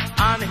deacon,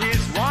 and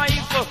his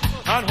wife,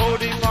 and how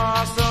the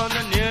parson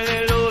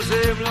nearly lose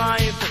his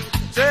life.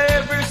 So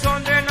every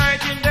Sunday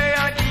night in the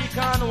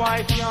deacon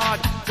wife yard,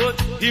 but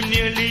him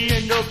nearly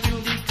end up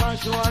in the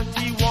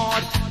casualty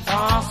ward.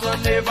 Parson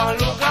never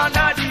look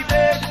under the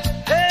bed.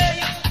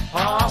 Hey,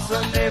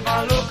 parson never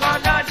look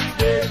under the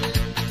bed.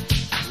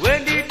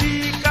 When the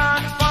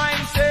deacon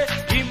finds say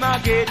him a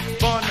get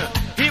fun,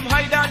 him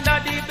hide under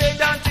the bed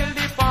until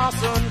the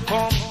parson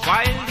come.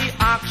 While the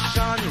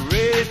action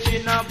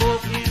raging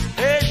above his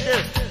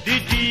head, the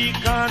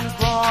deacon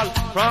crawl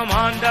from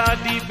under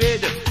the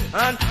bed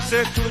and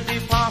said to the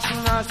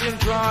parson as him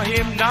draw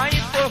him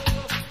knife,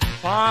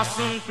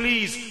 Parson,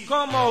 please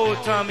come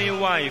out of me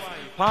wife.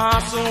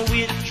 Parson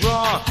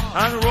withdraw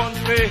and run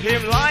for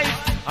him life.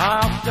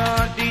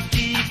 After the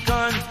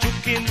deacon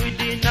took him with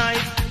the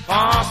knife,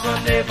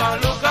 Parson never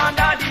look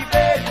under the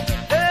bed.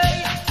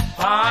 Hey,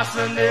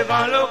 Parson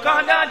never look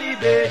under the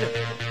bed.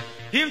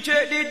 Him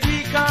check the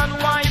deacon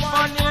wife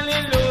and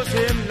nearly lose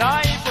him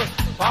life.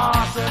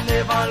 Parson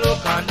never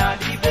look under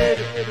the bed.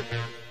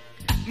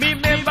 Me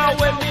remember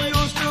when me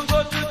used to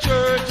go to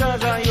church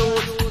as a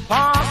youth.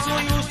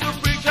 Parson used to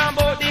preach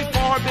about the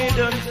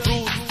forbidden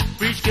fruit.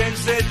 Preach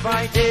against it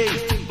by day,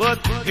 but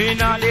in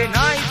the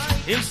night,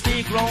 him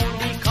sneak round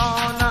the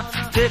corner,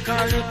 take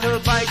a little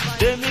bite,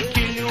 then me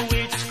kill you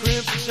with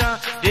scripture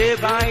day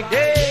by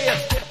day.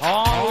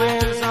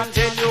 Always I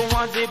tell you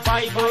what the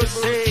Bible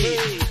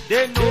say.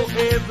 They know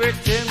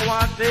everything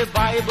what the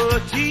Bible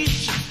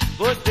teach,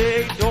 but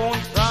they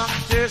don't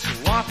practice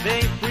what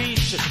they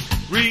preach.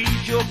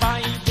 Read your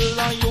Bible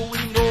and you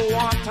will know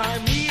what I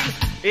mean.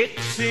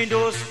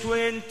 Exodus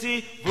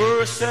 20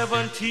 verse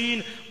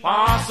 17.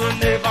 Parson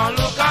never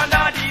look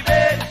under the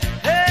bed.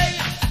 Hey,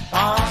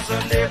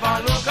 parson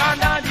never look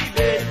under the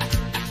bed.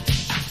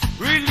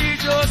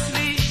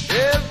 Religiously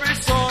every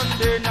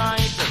Sunday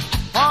night,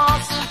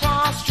 parson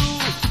pass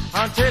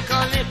through and take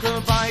a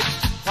little bite.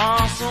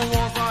 Parson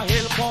was a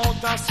help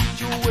out a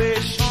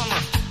situation,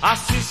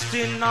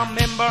 assisting a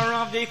member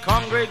of the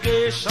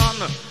congregation,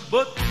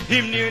 but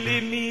him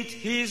nearly meet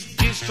his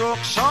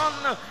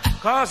destruction,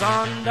 cause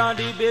under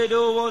the bed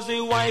was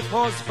the wife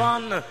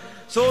husband.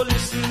 So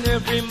listen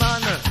every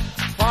man,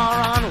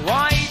 far and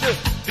wide,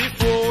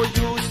 before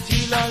you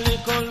steal a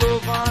little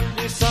love on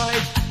the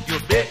side, you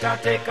better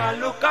take a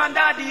look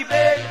under the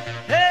bed.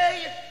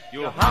 Hey,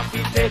 you have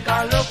to take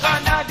a look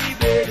under the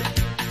bed.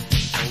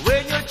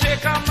 When you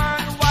check a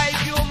man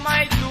wife, you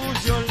might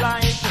lose your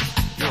life.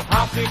 You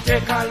have to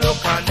take a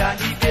look under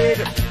the bed.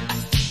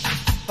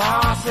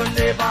 Parson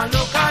never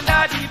look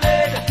under the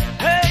bed.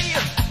 Hey,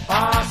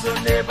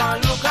 parson never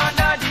look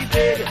under the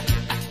bed.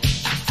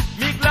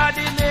 Me glad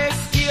him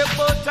escape,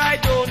 but I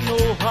don't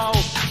know how.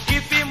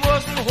 If him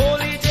wasn't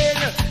holy then,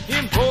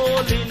 him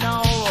holy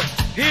now.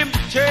 Him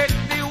check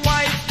the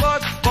wife,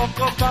 but buck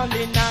up on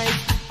the night.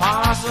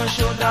 Parson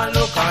shoulda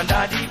look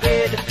under the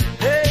bed.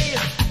 Hey,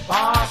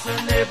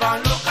 parson never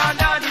look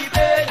under the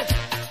bed.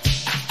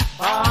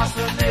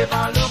 Parson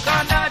never look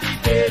under the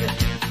bed.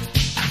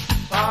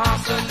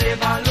 Parson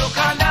never look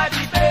under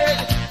the bed.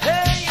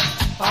 Hey,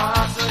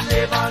 parson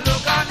never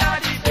look under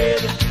the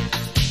bed.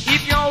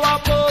 If you're a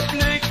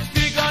public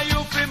figure, you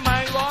feel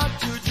mind what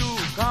to do,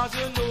 cause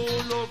you know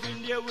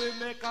Lovindeer will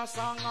make a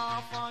song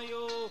off for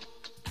you.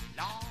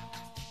 Lord.